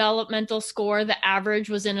 their developmental score, the average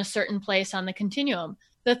was in a certain place on the continuum.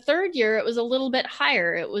 The third year, it was a little bit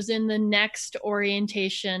higher. It was in the next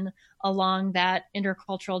orientation along that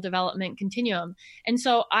intercultural development continuum. And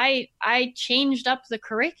so I changed up the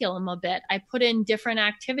curriculum a bit. I put in different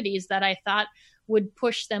activities that I thought would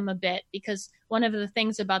push them a bit, because one of the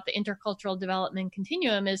things about the intercultural development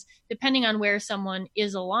continuum is depending on where someone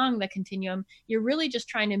is along the continuum, you're really just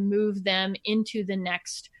trying to move them into the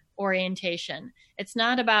next orientation. It's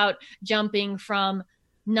not about jumping from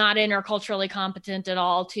not interculturally competent at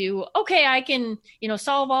all to, okay, I can,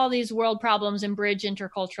 solve all these world problems and bridge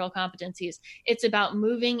intercultural competencies. It's about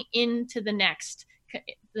moving into the next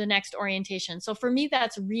orientation. So for me,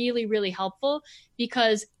 that's really, really helpful,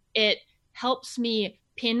 because it helps me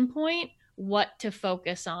pinpoint what to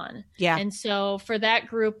focus on. Yeah. And so for that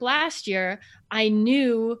group last year, I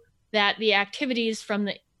knew that the activities from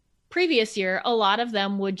the previous year, a lot of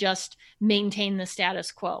them would just maintain the status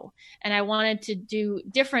quo. And I wanted to do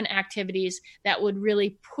different activities that would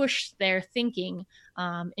really push their thinking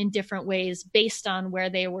in different ways based on where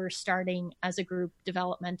they were starting as a group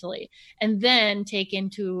developmentally, and then take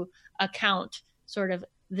into account sort of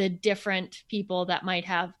the different people that might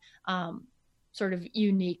have sort of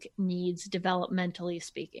unique needs developmentally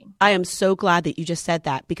speaking. I am so glad that you just said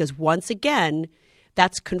that, because once again,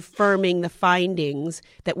 that's confirming the findings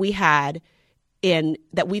that we've had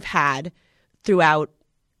throughout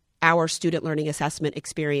our student learning assessment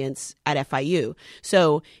experience at FIU.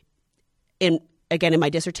 So in my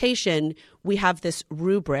dissertation, we have this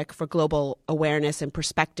rubric for global awareness and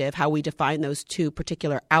perspective, how we define those two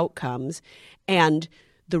particular outcomes. And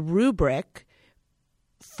the rubric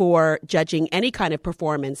for judging any kind of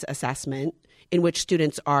performance assessment in which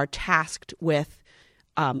students are tasked with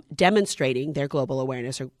demonstrating their global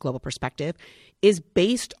awareness or global perspective is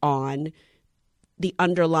based on the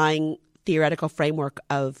underlying theoretical framework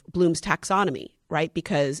of Bloom's taxonomy, right?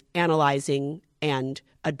 Because analyzing and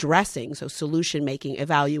addressing, so solution making,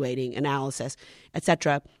 evaluating, analysis,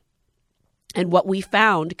 etc. And what we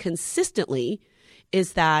found consistently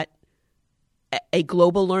is that a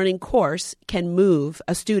global learning course can move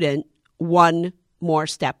a student one more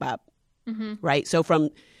step up, right? So from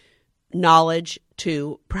knowledge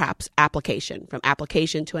to perhaps application, from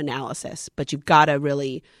application to analysis. But you've got to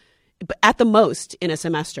really, at the most in a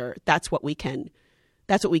semester, how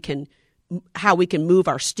we can move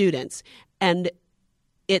our students. And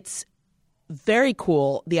it's very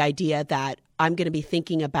cool, the idea that I'm going to be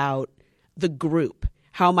thinking about the group.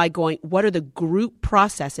 What are the group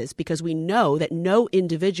processes? Because we know that no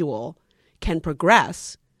individual can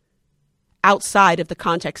progress outside of the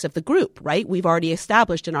context of the group, right? We've already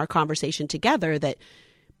established in our conversation together that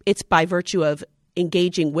it's by virtue of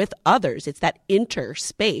engaging with others. It's that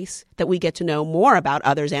interspace that we get to know more about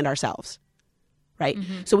others and ourselves, right?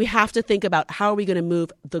 So we have to think about how are we going to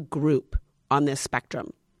move the group on this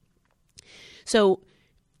spectrum. So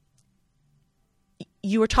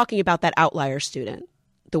you were talking about that outlier student,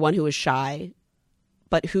 the one who was shy,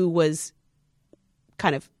 but who was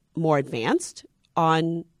kind of more advanced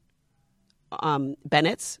on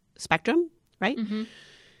Bennett's spectrum, right? Mm-hmm.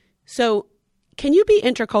 So can you be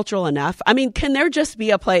intercultural enough? I mean, can there just be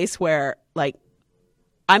a place where, like,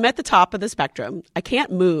 I'm at the top of the spectrum, I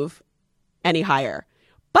can't move any higher,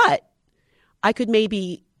 but I could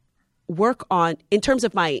maybe work on, in terms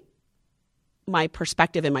of my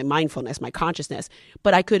perspective and my mindfulness, my consciousness,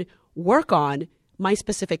 but I could work on my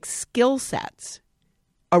specific skill sets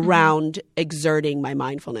around exerting my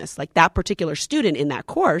mindfulness. Like that particular student in that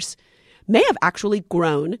course may have actually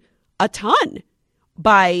grown a ton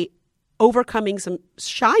by overcoming some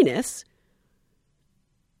shyness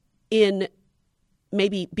in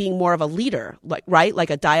maybe being more of a leader, like, right? Like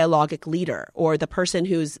a dialogic leader, or the person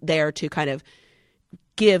who's there to kind of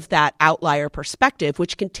give that outlier perspective,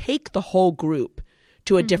 which can take the whole group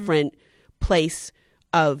to a different place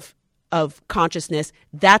of consciousness.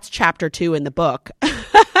 That's chapter 2 in the book,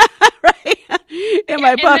 right? In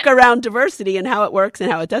my book around diversity and how it works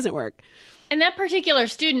and how it doesn't work. And that particular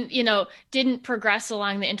student, didn't progress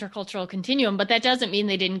along the intercultural continuum, but that doesn't mean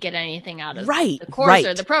they didn't get anything out of the course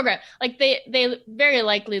or the program. Like they very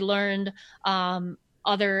likely learned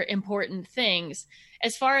other important things.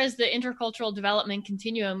 As far as the intercultural development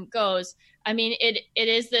continuum goes, I mean,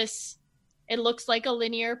 it looks like a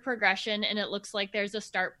linear progression, and it looks like there's a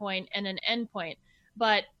start point and an end point,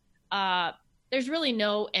 but there's really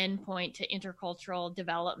no end point to intercultural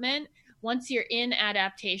development. Once you're in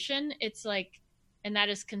adaptation, it's like, and that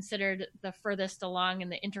is considered the furthest along in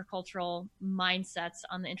the intercultural mindsets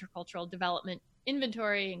on the intercultural development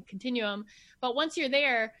inventory and continuum. But once you're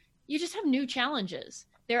there, you just have new challenges.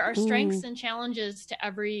 There are strengths and challenges to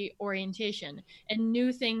every orientation, and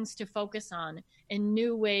new things to focus on and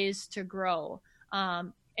new ways to grow.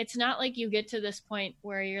 It's not like you get to this point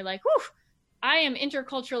where you're like, whew, I am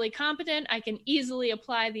interculturally competent. I can easily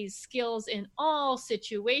apply these skills in all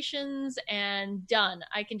situations and done.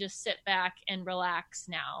 I can just sit back and relax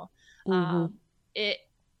now. And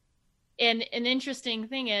an interesting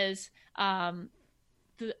thing is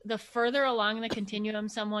the further along the continuum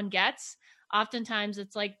someone gets, oftentimes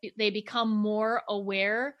it's like they become more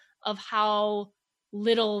aware of how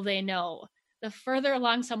little they know. The further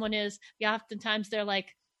along someone is, oftentimes they're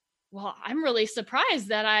like, well, I'm really surprised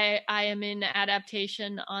that I am in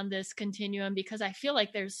adaptation on this continuum, because I feel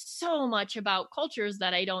like there's so much about cultures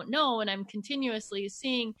that I don't know. And I'm continuously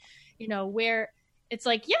seeing, where it's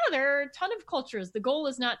like, yeah, there are a ton of cultures. The goal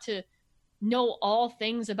is not to know all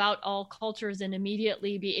things about all cultures and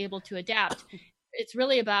immediately be able to adapt. It's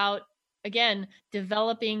really about, again,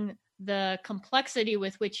 developing the complexity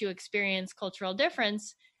with which you experience cultural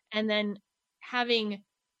difference, and then having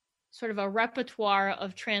sort of a repertoire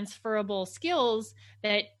of transferable skills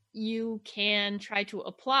that you can try to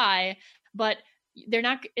apply, but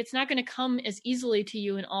it's not going to come as easily to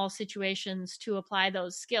you in all situations to apply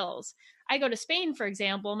those skills. I go to Spain, for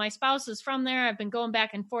example. My spouse is from there. I've been going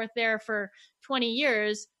back and forth there for 20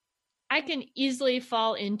 years. I can easily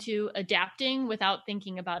fall into adapting without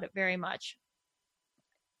thinking about it very much.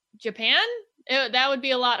 Japan, that would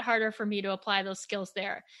be a lot harder for me to apply those skills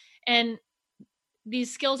there. And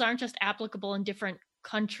these skills aren't just applicable in different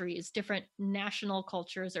countries, different national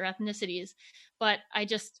cultures or ethnicities, but I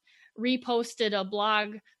just reposted a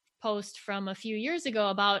blog post from a few years ago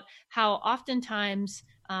about how oftentimes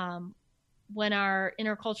when our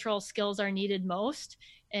intercultural skills are needed most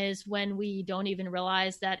is when we don't even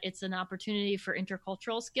realize that it's an opportunity for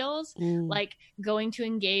intercultural skills, like going to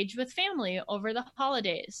engage with family over the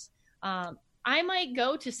holidays. I might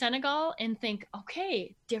go to Senegal and think,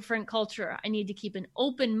 okay, different culture. I need to keep an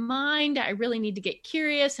open mind. I really need to get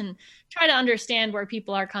curious and try to understand where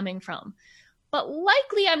people are coming from. But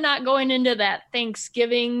likely I'm not going into that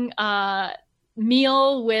Thanksgiving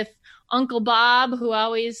meal with Uncle Bob, who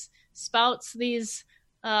always spouts these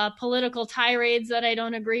political tirades that I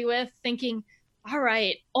don't agree with, thinking, all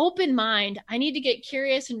right, open mind. I need to get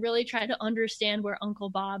curious and really try to understand where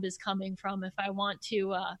Uncle Bob is coming from if I want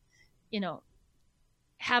to,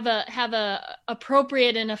 have a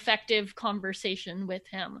appropriate and effective conversation with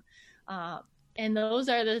him. And those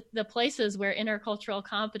are the places where intercultural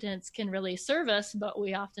competence can really serve us, but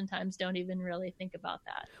we oftentimes don't even really think about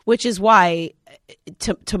that. Which is why,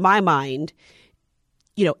 to my mind,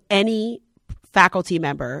 any faculty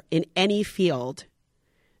member in any field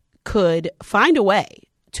could find a way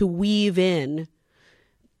to weave in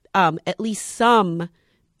at least some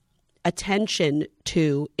attention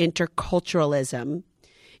to interculturalism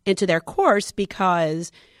into their course,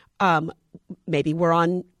 because maybe we're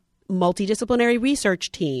on multidisciplinary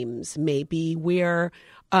research teams. Maybe we're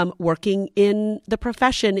working in the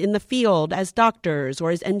profession, in the field as doctors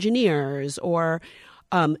or as engineers, or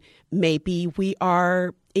maybe we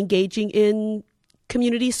are engaging in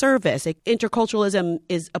community service. Interculturalism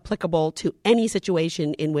is applicable to any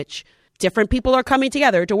situation in which different people are coming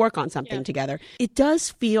together to work on something together. It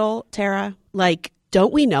does feel, Tara, like,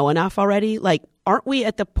 don't we know enough already? Like, aren't we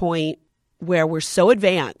at the point where we're so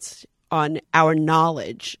advanced on our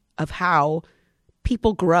knowledge of how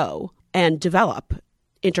people grow and develop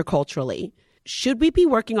interculturally? Should we be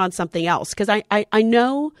working on something else? Because I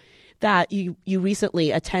know that you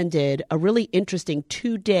recently attended a really interesting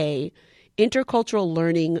 2-day intercultural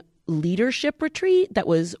learning leadership retreat that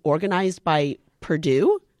was organized by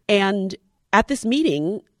Purdue. And at this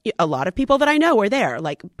meeting, a lot of people that I know were there,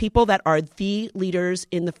 like people that are the leaders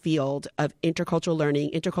in the field of intercultural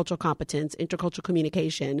learning, intercultural competence, intercultural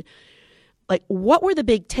communication. Like, what were the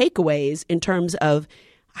big takeaways in terms of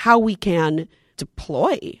how we can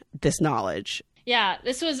deploy this knowledge? Yeah,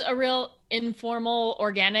 this was a real informal,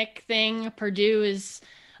 organic thing. Purdue is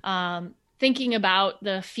thinking about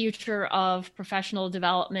the future of professional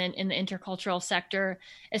development in the intercultural sector,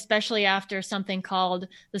 especially after something called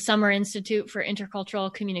the Summer Institute for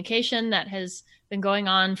Intercultural Communication that has been going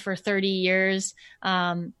on for 30 years.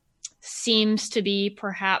 Seems to be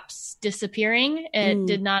perhaps disappearing. It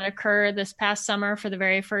did not occur this past summer for the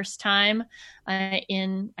very first time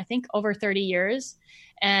in, I think, over 30 years.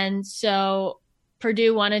 And so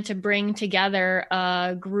Purdue wanted to bring together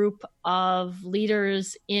a group of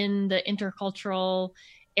leaders in the intercultural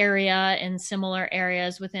area and similar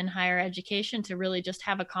areas within higher education to really just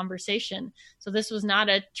have a conversation. So this was not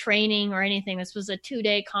a training or anything. This was a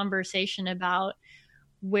 2-day conversation about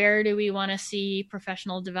where do we want to see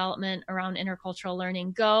professional development around intercultural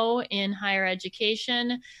learning go in higher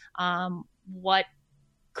education? What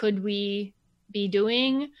could we be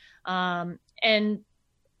doing? And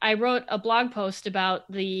I wrote a blog post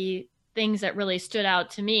about the things that really stood out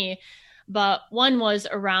to me, but one was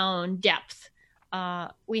around depth.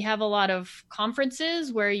 We have a lot of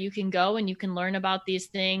conferences where you can go and you can learn about these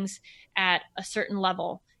things at a certain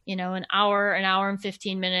level, you know, an hour and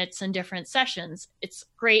 15 minutes in different sessions. It's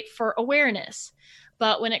great for awareness.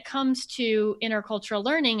 But when it comes to intercultural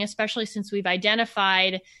learning, especially since we've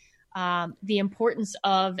identified the importance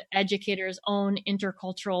of educators' own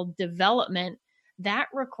intercultural development, that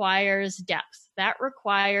requires depth. That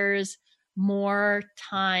requires more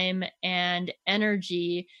time and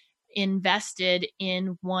energy invested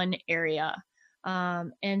in one area.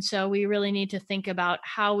 And so we really need to think about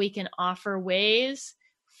how we can offer ways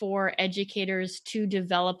for educators to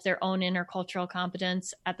develop their own intercultural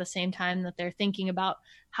competence at the same time that they're thinking about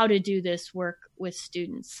how to do this work with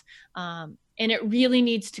students. And it really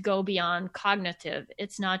needs to go beyond cognitive.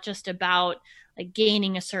 It's not just about like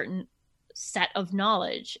gaining a certain set of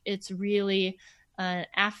knowledge. It's really an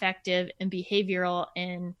affective and behavioral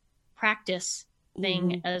and practice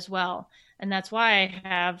thing as well. And that's why I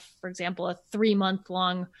have, for example, a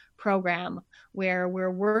 3-month-long program where we're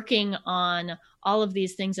working on all of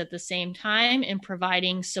these things at the same time and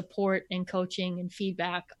providing support and coaching and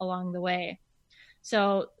feedback along the way.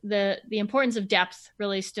 So the importance of depth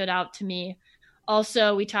really stood out to me.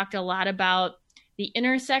 Also, we talked a lot about the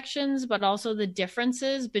intersections, but also the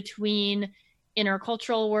differences between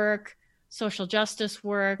intercultural work, social justice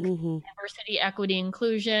work, diversity, equity,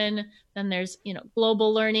 inclusion. Then there's,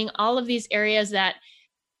 global learning, all of these areas that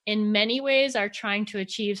in many ways are trying to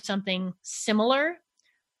achieve something similar,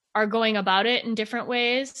 are going about it in different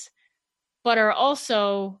ways, but are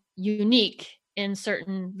also unique in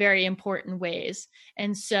certain very important ways.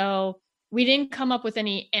 And so we didn't come up with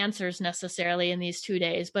any answers necessarily in these 2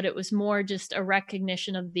 days, but it was more just a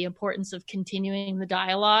recognition of the importance of continuing the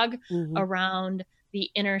dialogue around the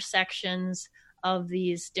intersections of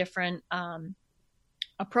these different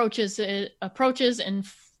approaches and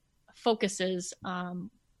focuses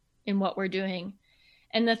in what we're doing.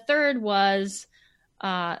 And the third was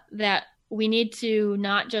that we need to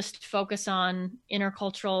not just focus on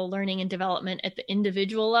intercultural learning and development at the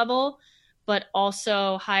individual level, but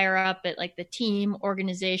also higher up at like the team,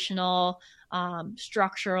 organizational,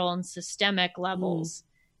 structural, and systemic levels.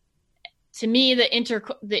 To me,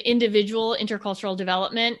 the individual intercultural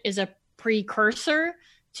development is a precursor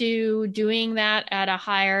to doing that at a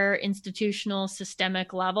higher institutional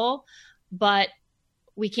systemic level, but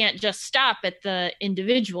we can't just stop at the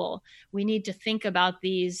individual. We need to think about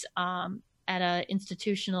these at an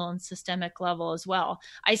institutional and systemic level as well.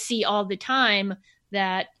 I see all the time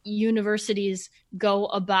that universities go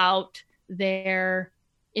about their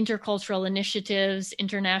intercultural initiatives,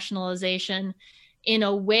 internationalization, in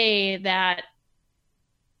a way that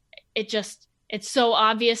it's so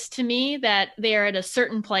obvious to me that they are at a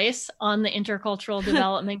certain place on the intercultural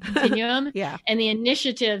development continuum. Yeah. And the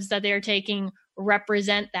initiatives that they're taking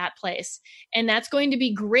represent that place. And that's going to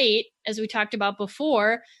be great, as we talked about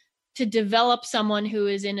before, to develop someone who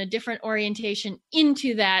is in a different orientation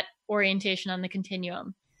into that orientation on the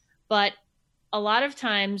continuum. But a lot of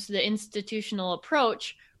times the institutional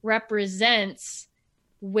approach represents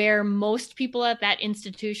where most people at that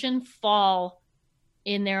institution fall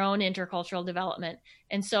in their own intercultural development.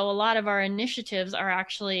 And so a lot of our initiatives are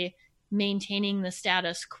actually maintaining the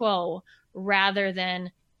status quo rather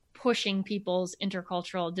than pushing people's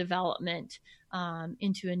intercultural development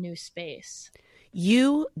into a new space.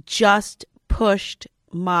 You just pushed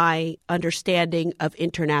my understanding of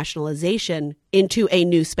internationalization into a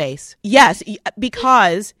new space. Yes,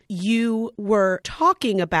 because you were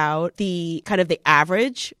talking about the kind of the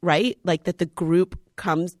average, right? Like that the group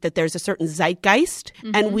comes, that there's a certain zeitgeist.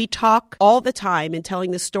 Mm-hmm. And we talk all the time in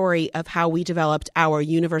telling the story of how we developed our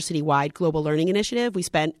university-wide global learning initiative. We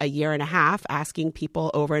spent a year and a half asking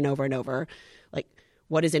people over and over and over, like,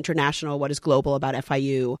 what is international? What is global about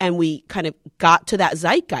FIU? And we kind of got to that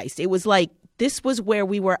zeitgeist. It was like, this was where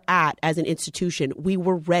we were at as an institution. We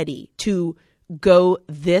were ready to go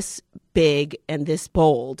this big and this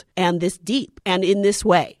bold and this deep and in this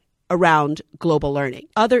way around global learning.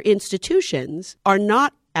 Other institutions are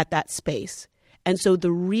not at that space. And so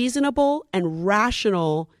the reasonable and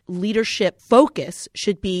rational leadership focus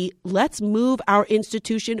should be, let's move our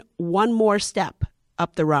institution one more step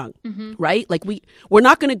up the rung, right? Like we're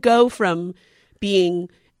not going to go from being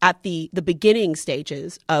at the beginning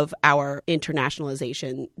stages of our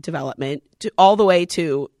internationalization development to all the way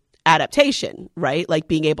to adaptation, right? Like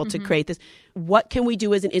being able to create this. What can we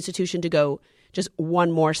do as an institution to go just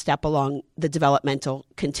one more step along the developmental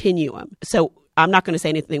continuum? So I'm not going to say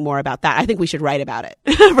anything more about that. I think we should write about it.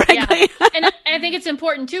 Yeah. And I think it's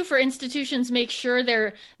important too for institutions to make sure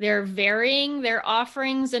they're varying their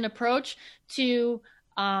offerings and approach to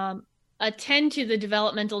attend to the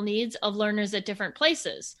developmental needs of learners at different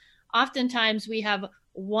places. Oftentimes we have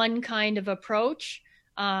one kind of approach.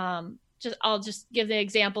 I'll just give the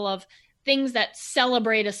example of things that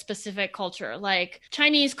celebrate a specific culture, like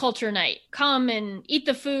Chinese culture night. Come and eat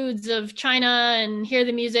the foods of China and hear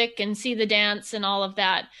the music and see the dance and all of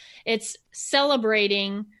that. It's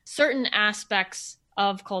celebrating certain aspects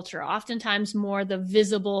of culture, oftentimes more the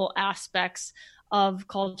visible aspects of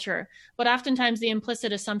culture. But oftentimes the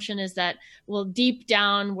implicit assumption is that, well, deep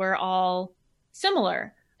down, we're all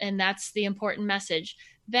similar. And that's the important message.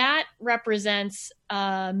 That represents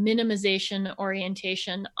a minimization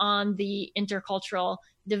orientation on the intercultural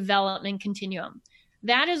development continuum.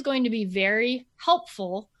 That is going to be very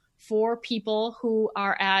helpful for people who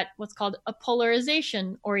are at what's called a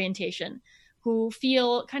polarization orientation, who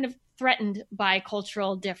feel kind of threatened by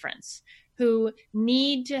cultural difference, who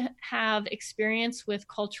need to have experience with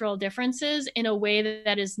cultural differences in a way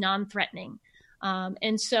that is non-threatening.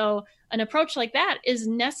 And so an approach like that is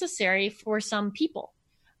necessary for some people.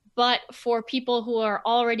 But for people who are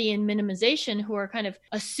already in minimization, who are kind of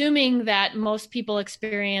assuming that most people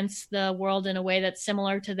experience the world in a way that's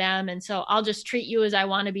similar to them, and so I'll just treat you as I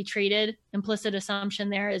want to be treated, implicit assumption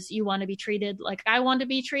there is you want to be treated like I want to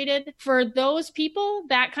be treated. For those people,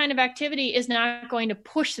 that kind of activity is not going to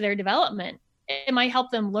push their development. It might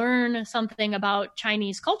help them learn something about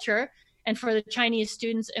Chinese culture. And for the Chinese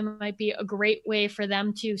students, it might be a great way for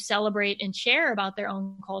them to celebrate and share about their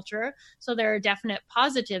own culture. So there are definite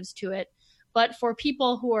positives to it. But for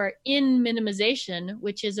people who are in minimization,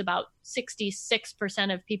 which is about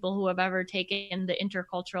 66% of people who have ever taken the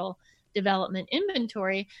intercultural development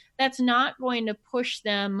inventory, that's not going to push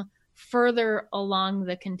them further along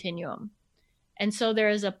the continuum. And so there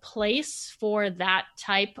is a place for that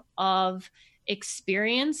type of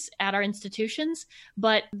experience at our institutions,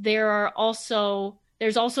 but there's also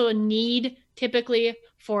a need typically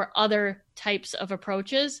for other types of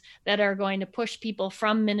approaches that are going to push people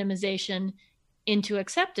from minimization into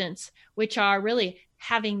acceptance, which are really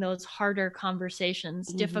having those harder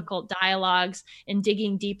conversations, difficult dialogues, and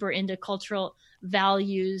digging deeper into cultural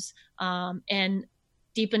values, and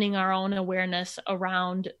deepening our own awareness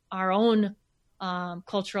around our own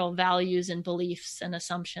cultural values and beliefs and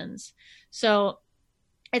assumptions. So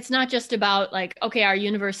it's not just about like, okay, our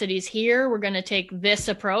university's here, we're going to take this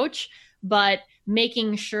approach, but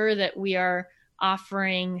making sure that we are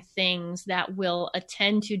offering things that will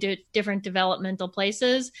attend to different developmental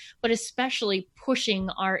places, but especially pushing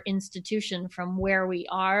our institution from where we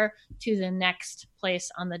are to the next place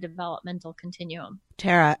on the developmental continuum.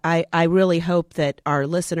 Tara, I really hope that our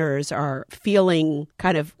listeners are feeling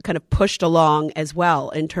kind of pushed along as well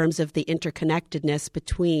in terms of the interconnectedness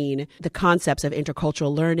between the concepts of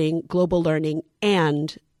intercultural learning, global learning,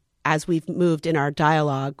 and, as we've moved in our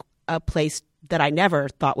dialogue, a place that I never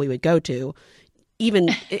thought we would go to, even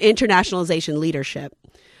internationalization leadership.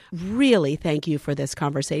 Really, thank you for this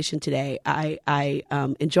conversation today. I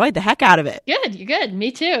enjoyed the heck out of it. Good, you're good.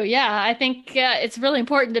 Me too. Yeah, I think it's really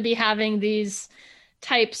important to be having these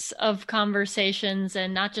types of conversations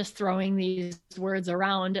and not just throwing these words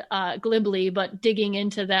around glibly, but digging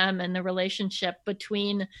into them and the relationship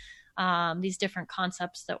between these different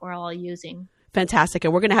concepts that we're all using. Fantastic.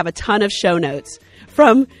 And we're going to have a ton of show notes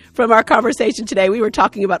from our conversation today. We were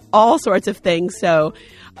talking about all sorts of things. So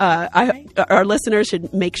our listeners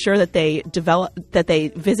should make sure that they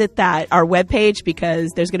visit our webpage,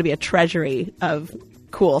 because there's going to be a treasury of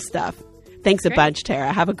cool stuff. Thanks a bunch,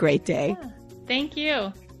 Tara. Have a great day. Yeah. Thank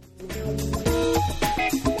you.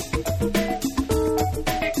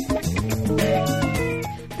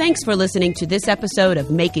 Thanks for listening to this episode of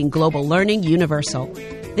Making Global Learning Universal.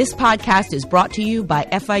 This podcast is brought to you by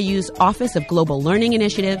FIU's Office of Global Learning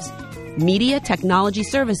Initiatives, Media Technology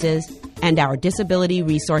Services, and our Disability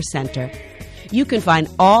Resource Center. You can find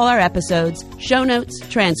all our episodes, show notes,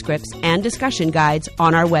 transcripts, and discussion guides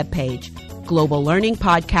on our webpage,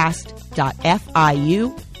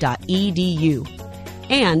 globallearningpodcast.fiu.edu.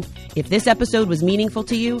 And if this episode was meaningful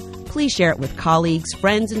to you, please share it with colleagues,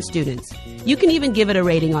 friends, and students. You can even give it a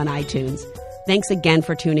rating on iTunes. Thanks again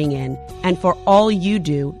for tuning in and for all you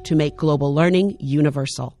do to make global learning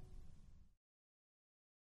universal.